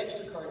she has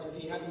extra cards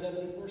if you haven't done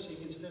it before, so you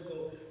can still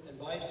go and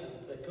buy some.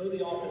 But go to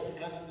the office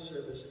after the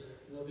service,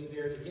 and they'll be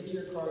there to give you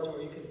your cards,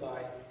 or you can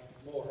buy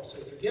more. So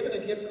if you're giving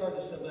a gift card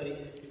to somebody,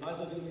 you might as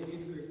well do it in your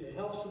youth group to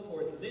help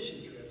support the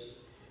mission trips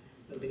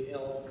that will be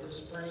held this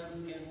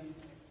spring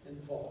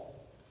and fall.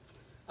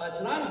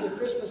 Tonight is the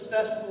Christmas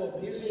Festival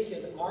of Music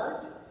and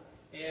Art,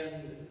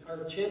 and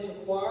our chancel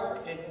choir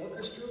and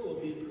orchestra will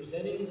be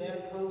presenting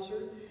that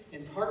concert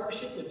in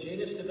partnership with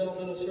Janus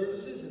Developmental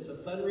Services. It's a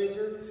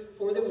fundraiser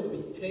for them. We'll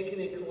be taking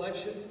a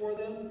collection for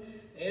them,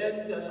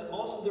 and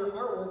also their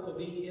artwork will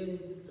be in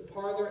the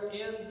parlor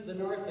and the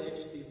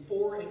narthex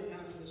before and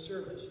after the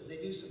service. And they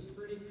do some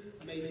pretty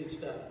amazing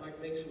stuff. Might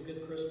make some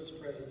good Christmas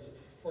presents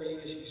for you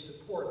as you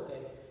support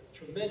that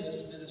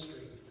tremendous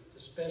ministry to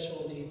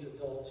special needs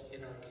adults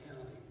in our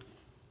county.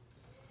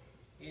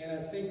 And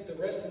I think the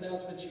rest of the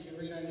announcements you can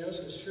read on your notes,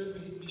 so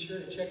be sure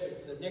to check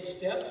the next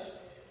steps.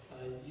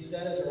 Use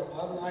that as our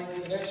online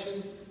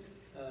connection.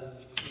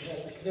 We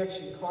have the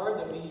connection card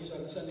that we use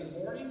on Sunday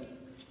morning.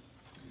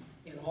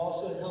 And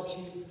also it helps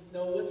you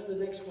know what's the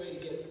next way to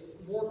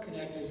get more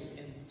connected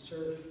and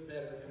serve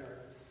better in our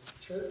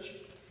church.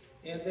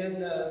 And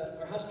then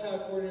our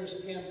hospitality coordinator is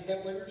Pam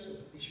Keplinger, so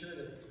be sure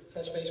to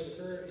touch base with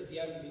her. If you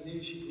happen to be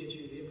new, she can get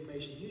you the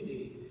information you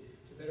need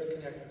to better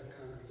connect with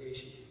our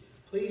congregation.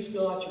 Please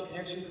fill out your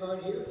connection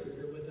card here if you're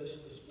here with us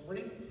this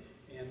morning,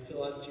 and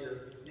fill out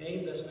your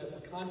name, best method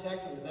of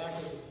contact. On the back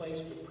is a place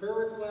for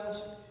prayer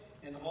requests,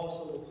 and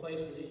also the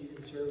places that you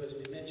can serve. As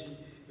we mentioned,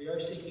 we are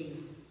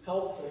seeking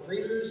help for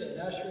greeters and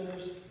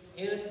ushers,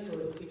 and for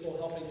people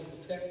helping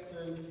with the tech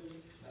crew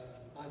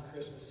on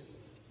Christmas Eve.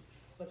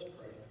 Let's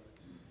pray.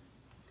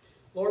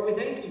 Lord, we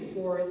thank you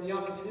for the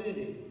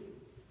opportunity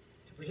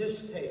to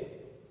participate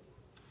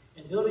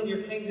in building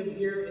your kingdom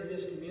here in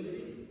this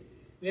community.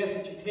 We ask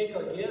that you take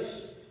our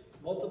gifts,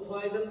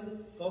 multiply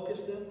them,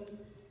 focus them,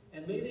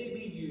 and may they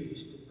be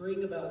used to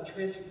bring about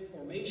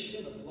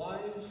transformation of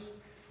lives,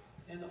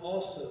 and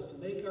also to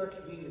make our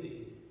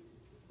community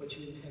what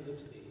you intended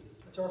to be.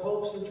 That's our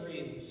hopes and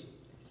dreams,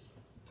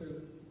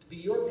 to be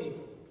your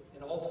people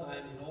in all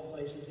times, in all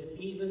places, and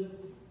even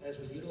as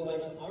we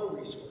utilize our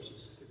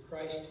resources through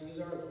Christ, who is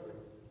our Lord.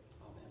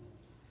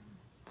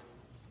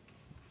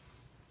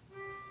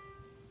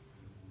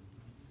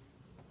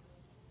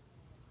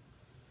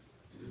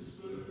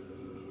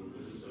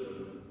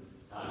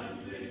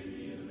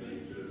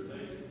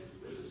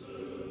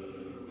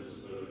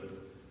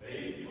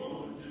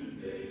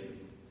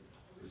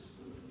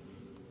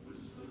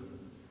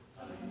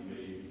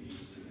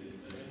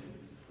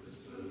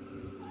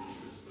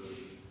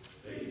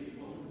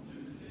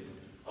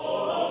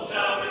 Oh,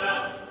 shout it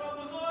out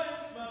from the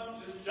highest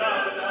mountain,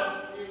 shout it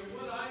out, you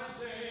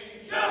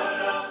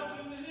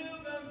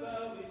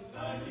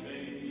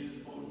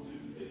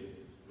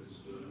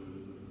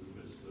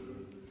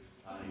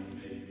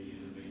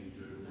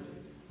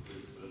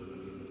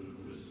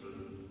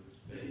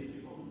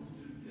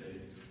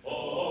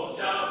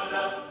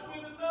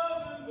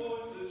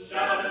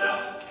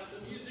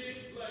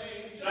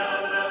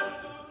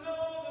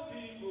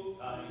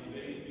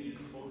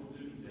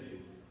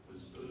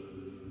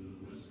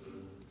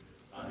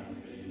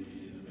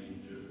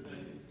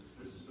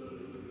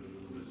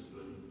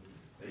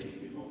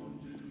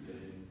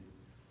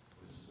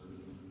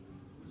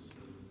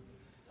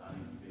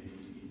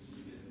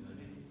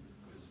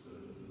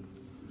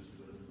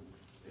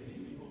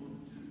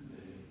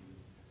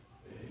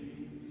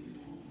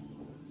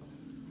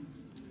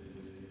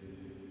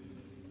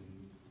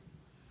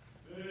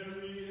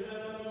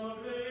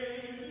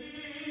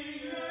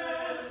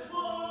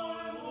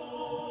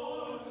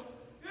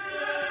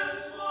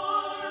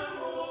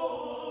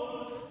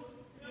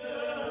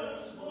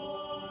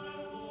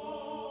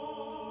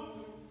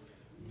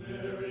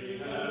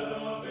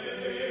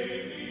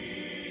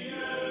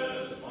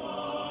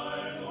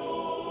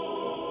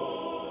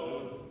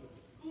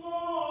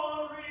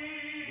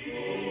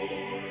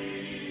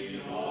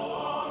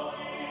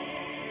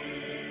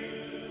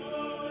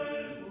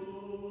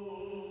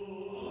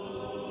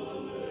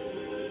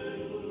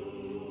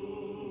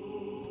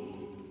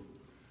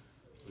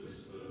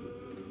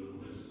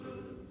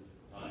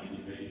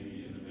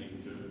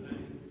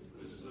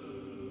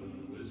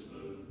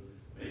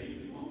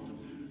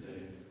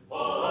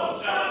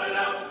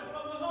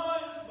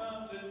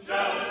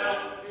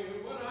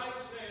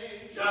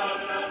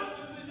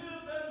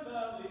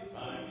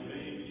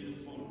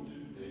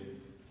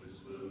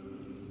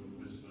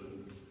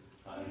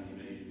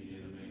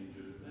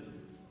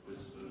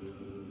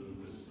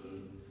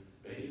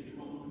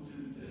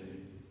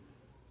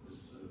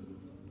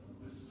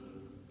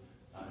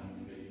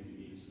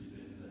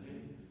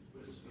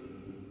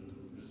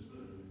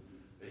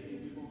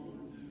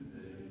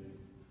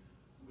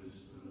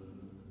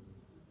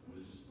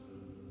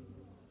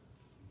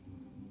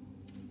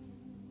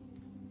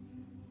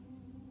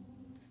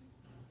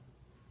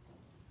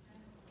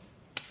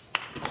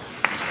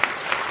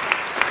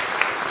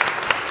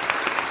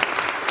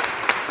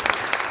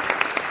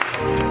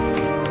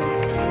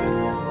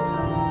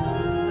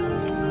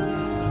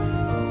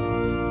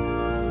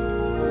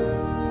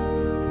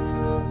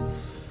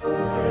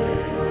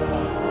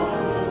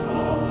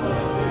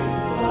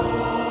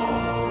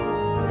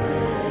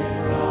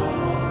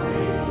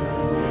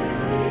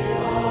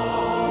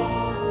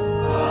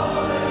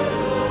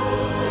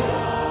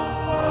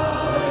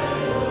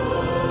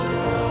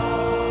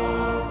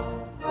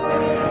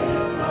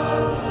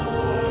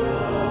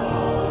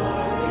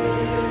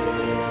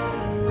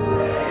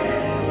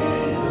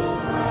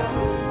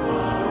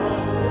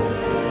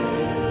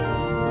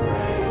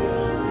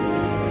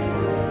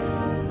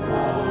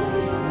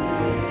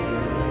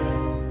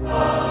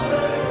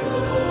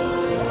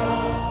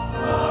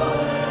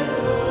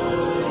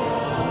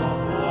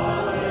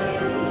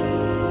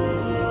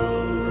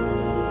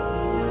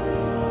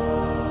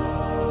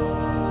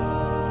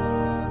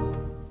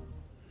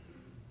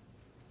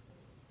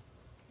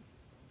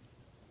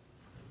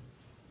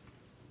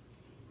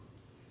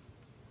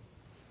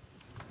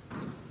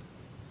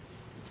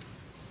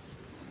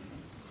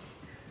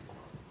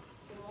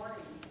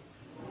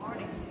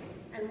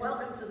and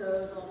welcome to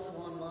those also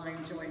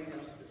online joining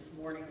us this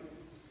morning.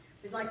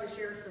 We'd like to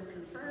share some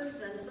concerns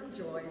and some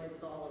joys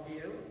with all of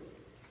you.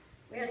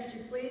 We ask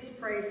you please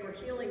pray for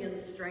healing and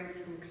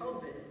strength from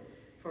COVID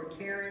for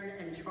Karen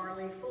and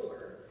Charlie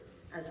Fuller,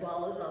 as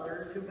well as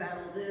others who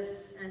battle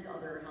this and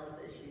other health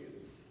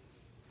issues.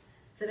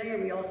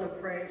 Today we also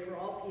pray for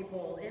all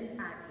people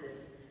impacted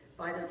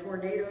by the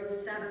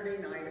tornadoes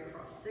Saturday night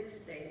across 6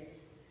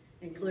 states,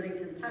 including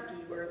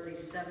Kentucky, where at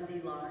least 70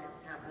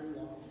 lives have been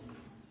lost.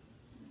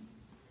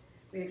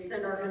 We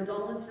extend our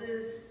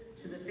condolences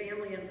to the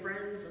family and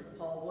friends of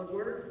Paul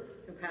Woodward,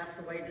 who passed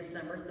away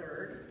December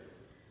 3rd.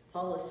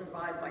 Paul is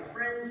survived by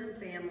friends and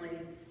family,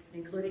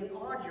 including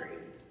Audrey,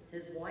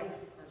 his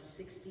wife of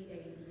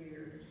 68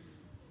 years.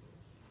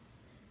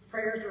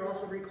 Prayers are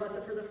also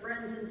requested for the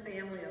friends and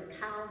family of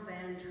Cal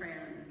Van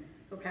Tran,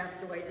 who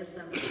passed away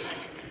December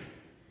 2nd.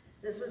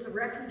 This was a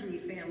refugee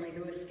family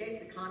who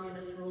escaped the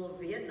communist rule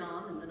of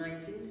Vietnam in the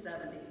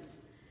 1970s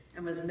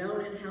and was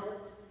known and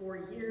helped for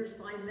years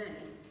by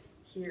many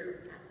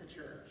here at the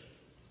church.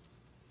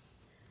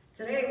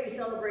 Today we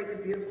celebrate the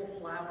beautiful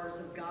flowers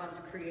of God's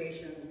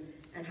creation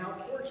and how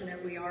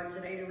fortunate we are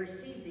today to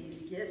receive these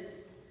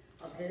gifts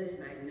of His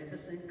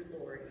magnificent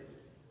glory.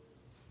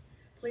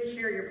 Please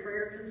share your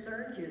prayer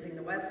concerns using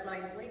the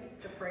website link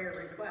to prayer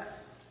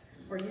requests,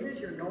 or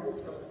use your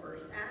Noblesville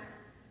First app,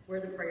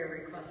 where the prayer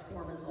request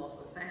form is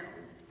also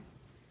found.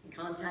 And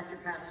contact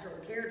your pastoral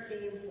care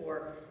team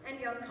for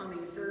any upcoming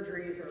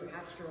surgeries or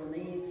pastoral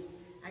needs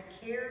at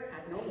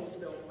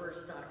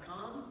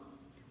care@noblesvillefirst.com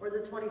or the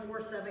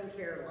 24/7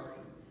 care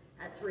line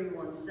at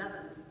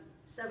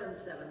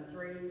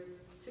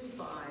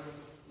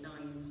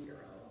 317-773-2590.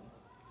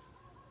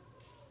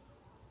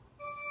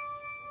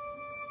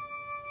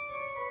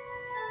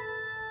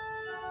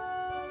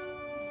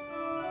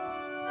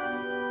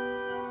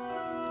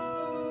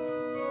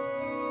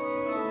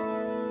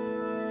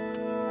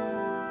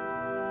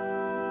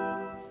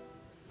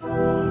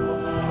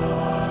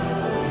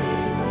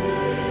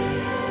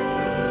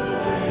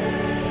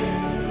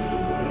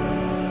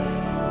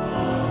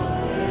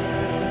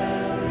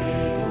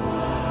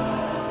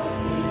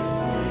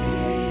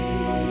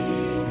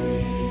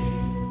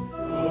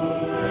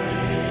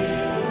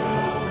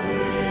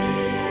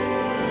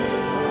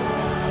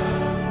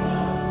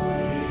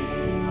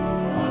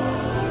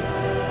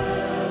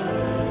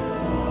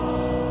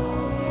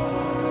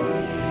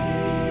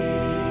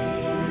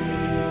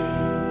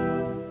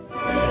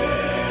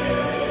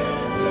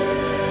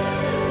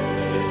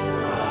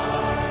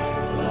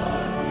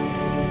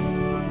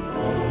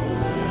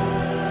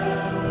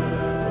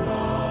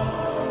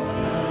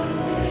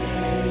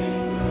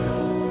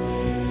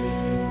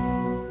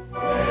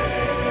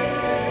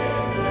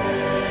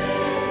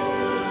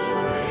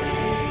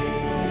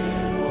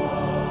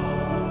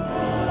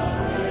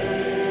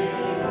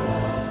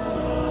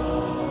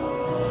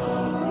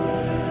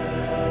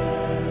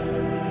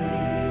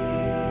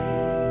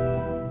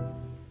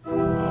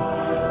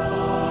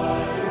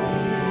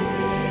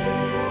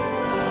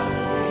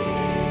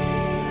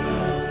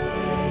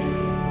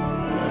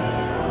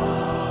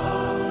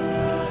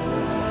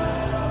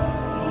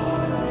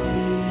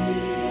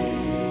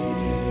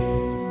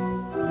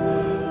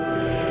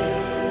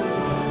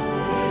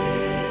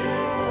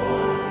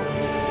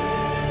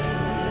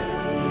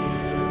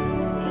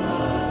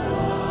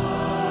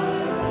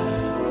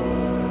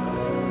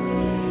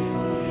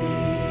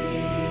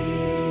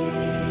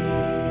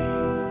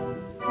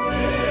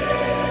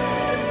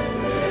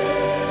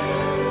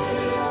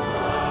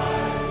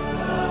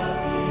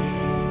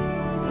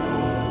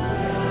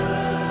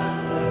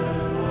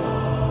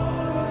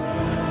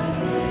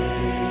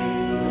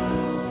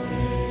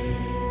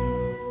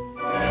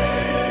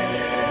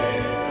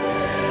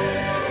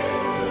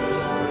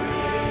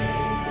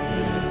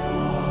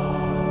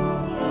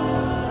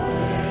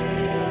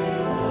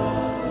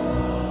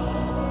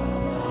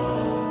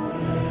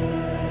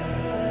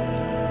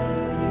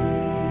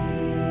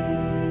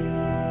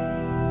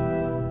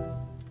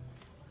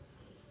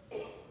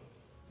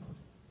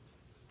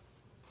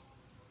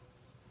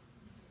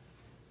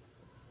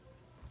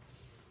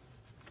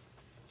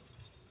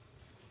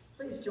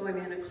 Please join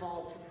me in a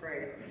call to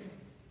prayer.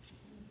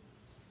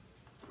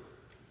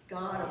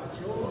 God of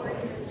joy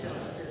and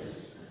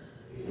justice,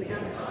 we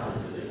have come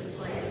to this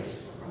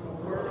place from a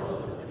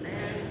world of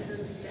demands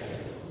and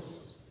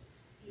schedules.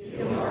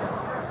 Heal our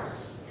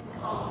hearts and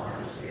calm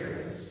our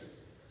spirits,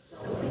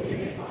 so we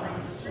may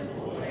find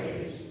simple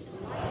ways to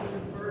lighten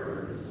the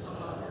burdens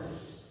of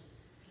others,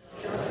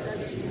 just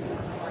as you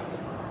have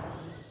lightened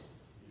ours.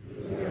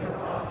 You have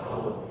brought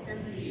hope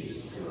and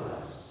peace to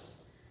us.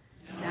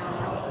 Now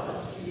help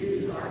us to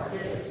use our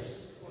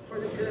gifts for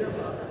the good of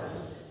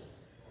others,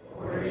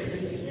 for it is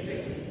in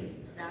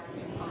giving that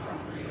we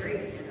find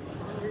great and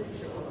abundant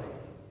joy.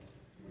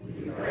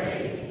 We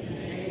pray in the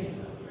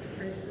name of the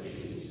Prince of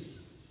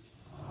Peace.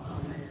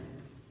 Amen.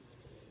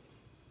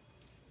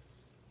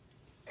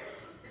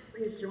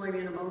 Please join me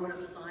in a moment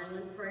of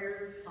silent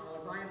prayer,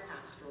 followed by a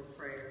pastoral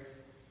prayer,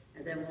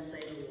 and then we'll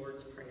say the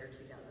Lord's Prayer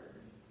together.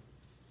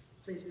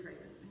 Please pray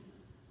with me.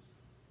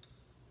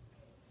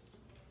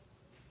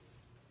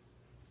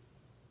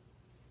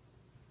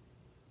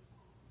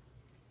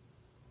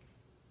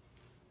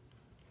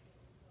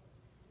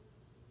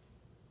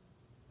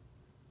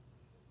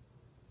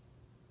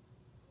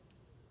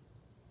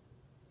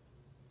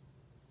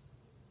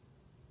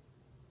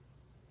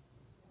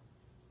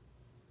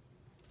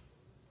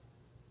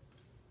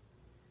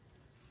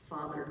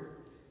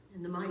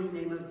 In the mighty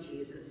name of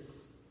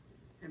Jesus,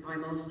 and by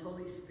most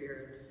Holy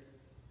Spirit,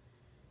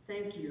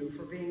 thank you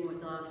for being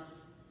with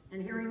us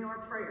and hearing our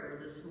prayer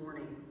this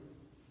morning.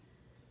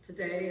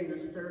 Today, in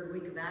this third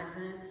week of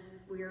Advent,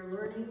 we are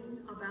learning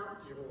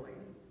about joy.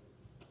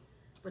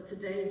 But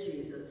today,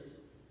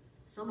 Jesus,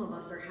 some of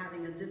us are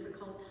having a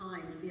difficult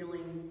time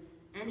feeling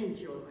any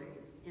joy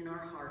in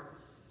our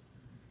hearts.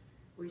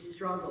 We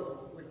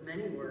struggle with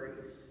many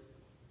worries.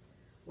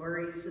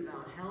 Worries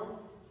about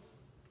health,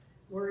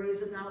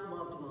 worries about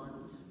loved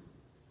ones,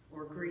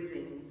 or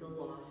grieving the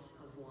loss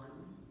of one.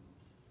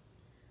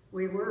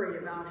 We worry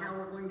about how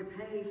we're going to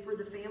pay for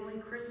the family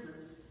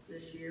Christmas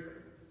this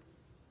year.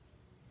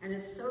 And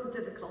it's so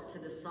difficult to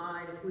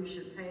decide if we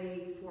should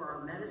pay for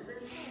our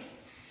medicine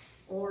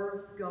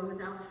or go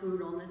without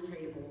food on the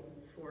table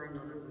for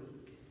another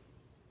week.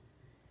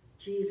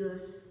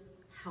 Jesus,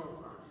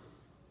 help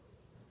us.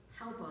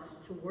 Help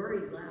us to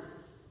worry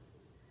less.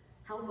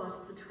 Help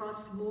us to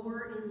trust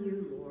more in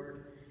you,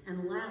 Lord,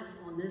 and less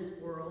on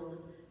this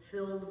world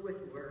filled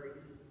with worry.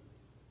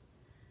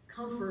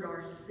 Comfort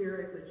our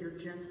spirit with your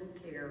gentle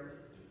care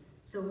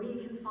so we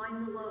can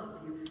find the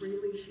love you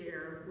freely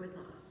share with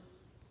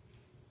us.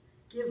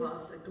 Give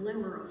us a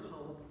glimmer of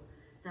hope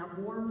that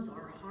warms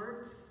our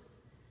hearts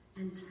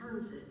and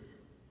turns it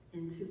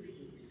into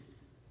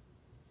peace.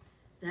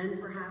 Then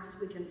perhaps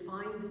we can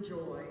find the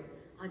joy,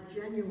 a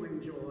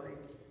genuine joy,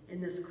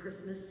 in this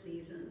Christmas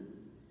season.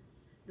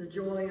 The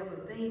joy of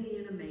a baby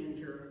in a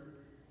manger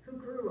who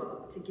grew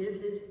up to give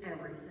his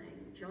everything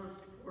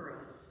just for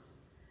us,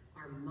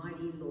 our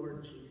mighty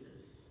Lord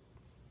Jesus.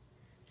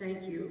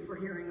 Thank you for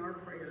hearing our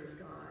prayers,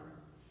 God,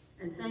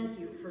 and thank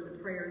you for the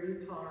prayer you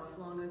taught us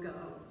long ago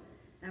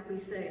that we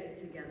say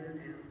together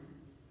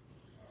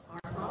now.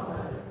 Our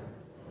Father,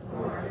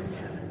 who art in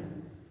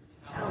heaven,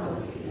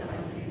 hallowed be thy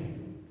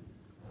name.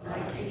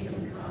 Thy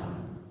kingdom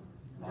come,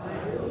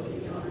 thy will be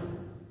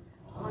done,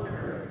 on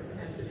earth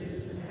as it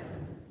is in heaven.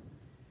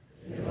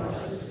 Give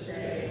us this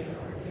day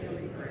our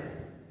daily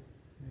bread,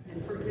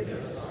 and forgive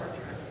us our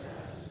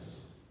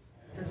trespasses,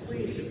 as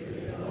we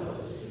forgive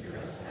those who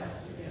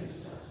trespass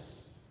against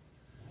us.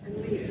 And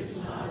lead us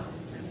not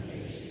into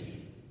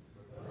temptation,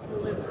 but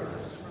deliver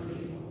us from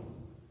evil.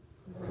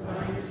 For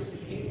thine is the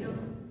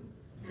kingdom,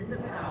 and the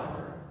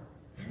power,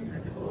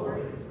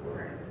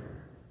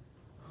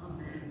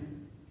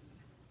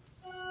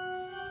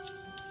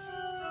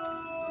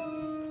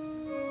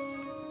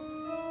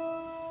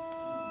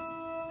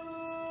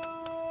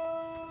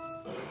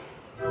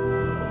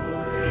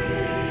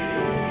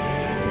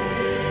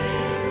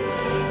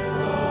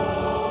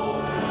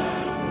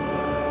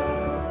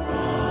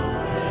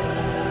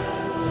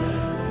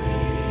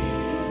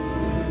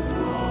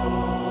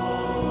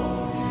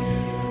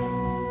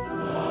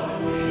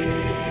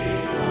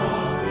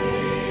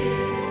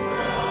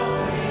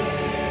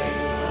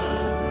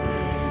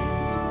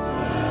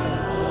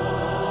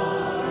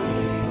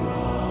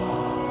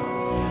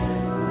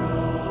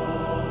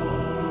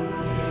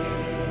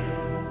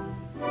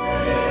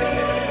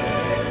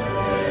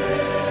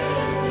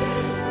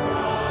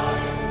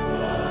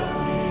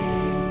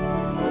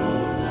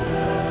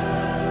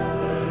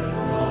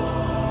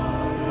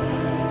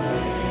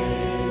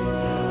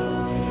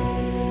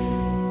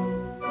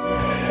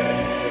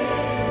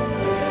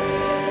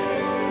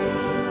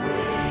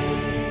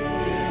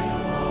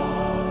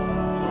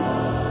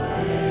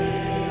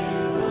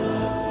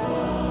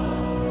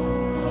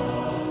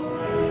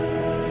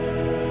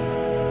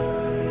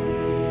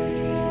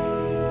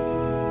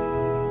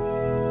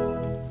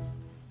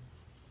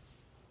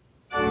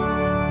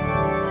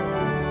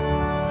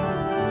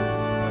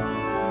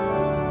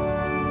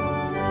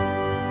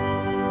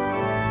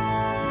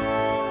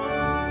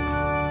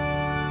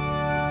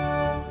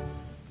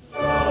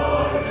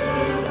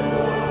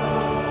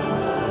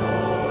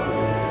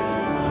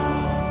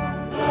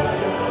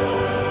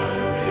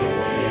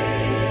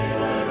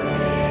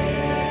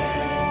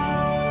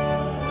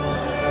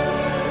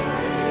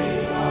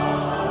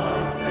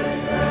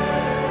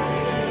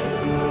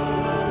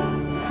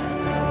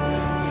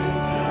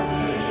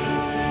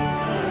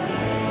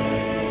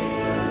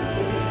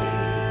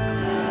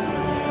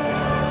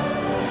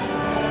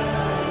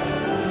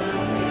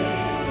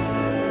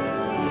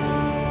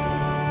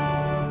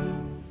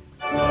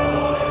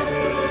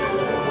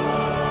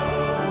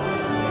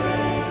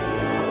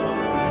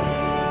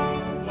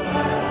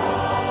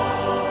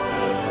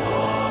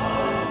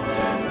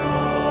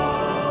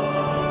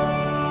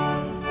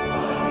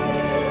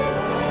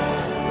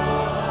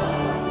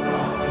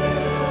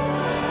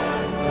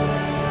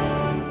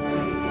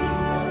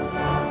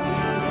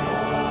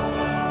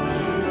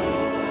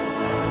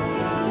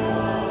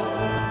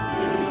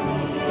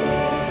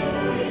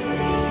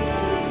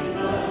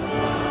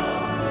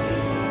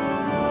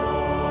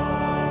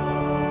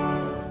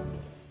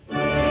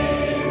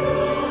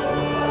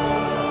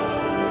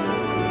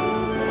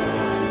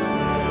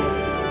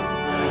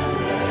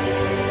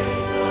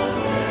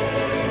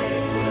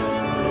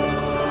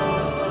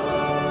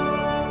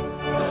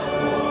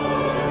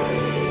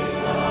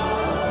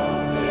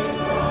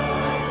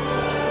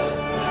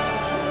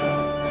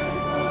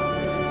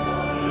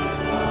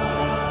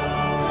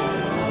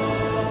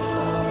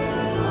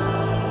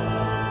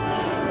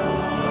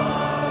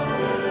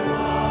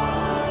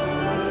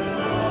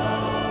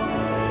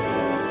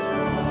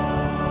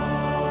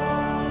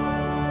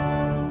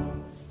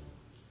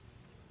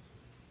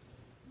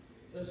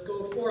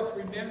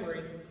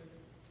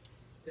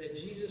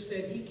 that Jesus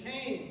said he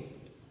came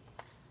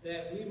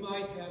that we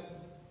might have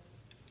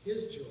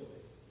his joy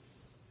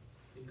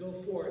and go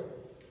forth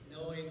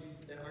knowing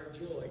that our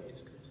joy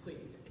is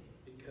complete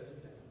because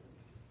of that.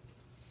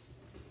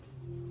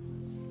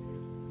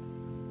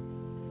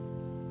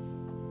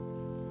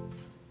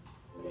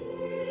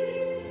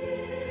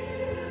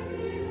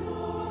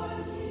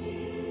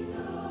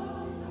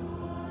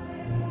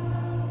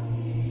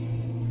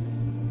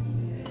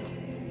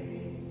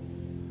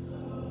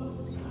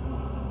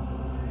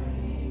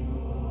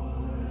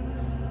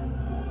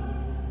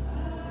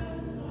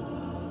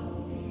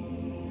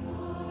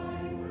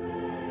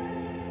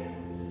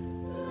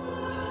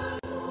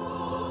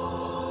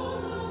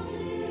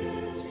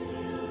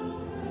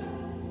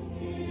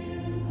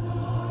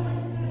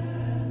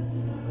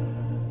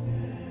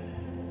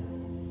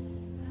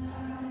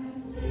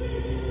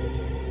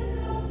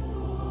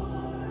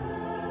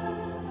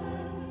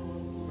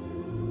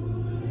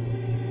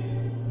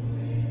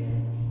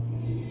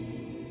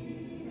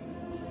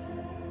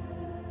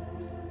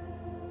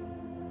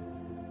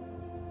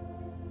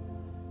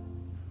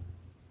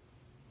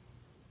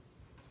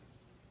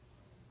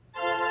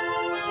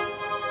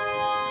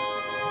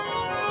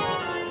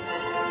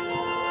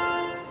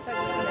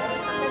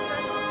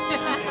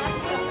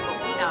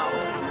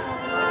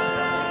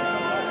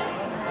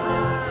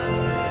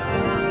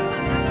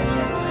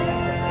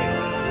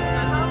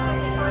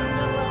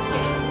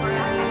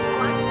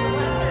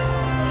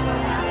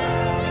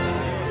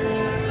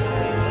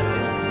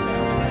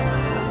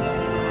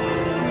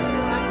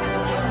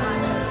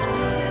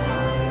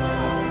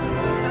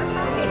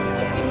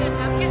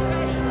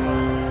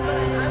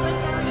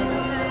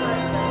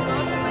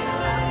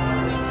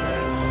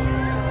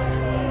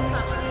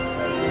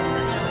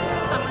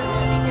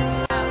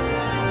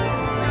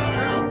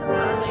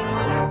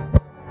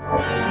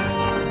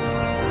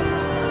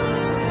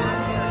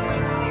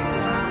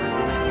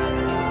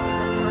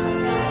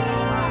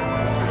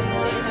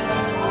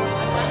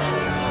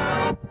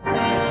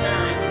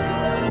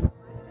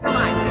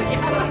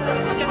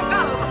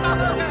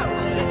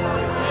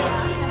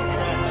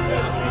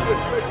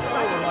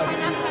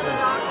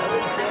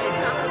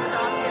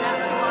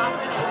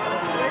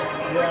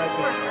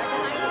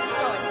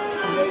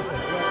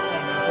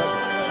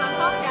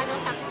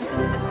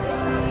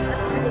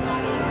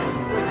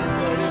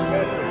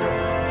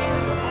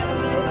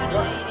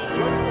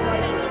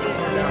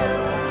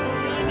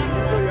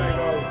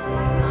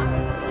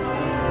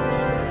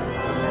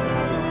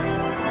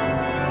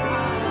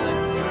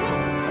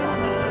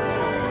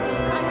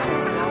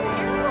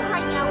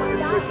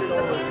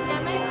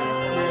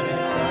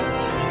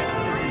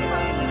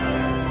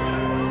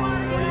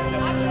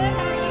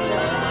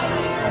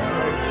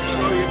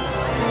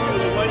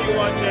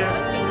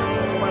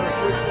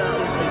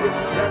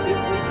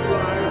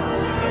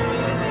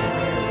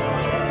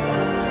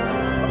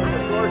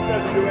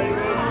 Doesn't do anything.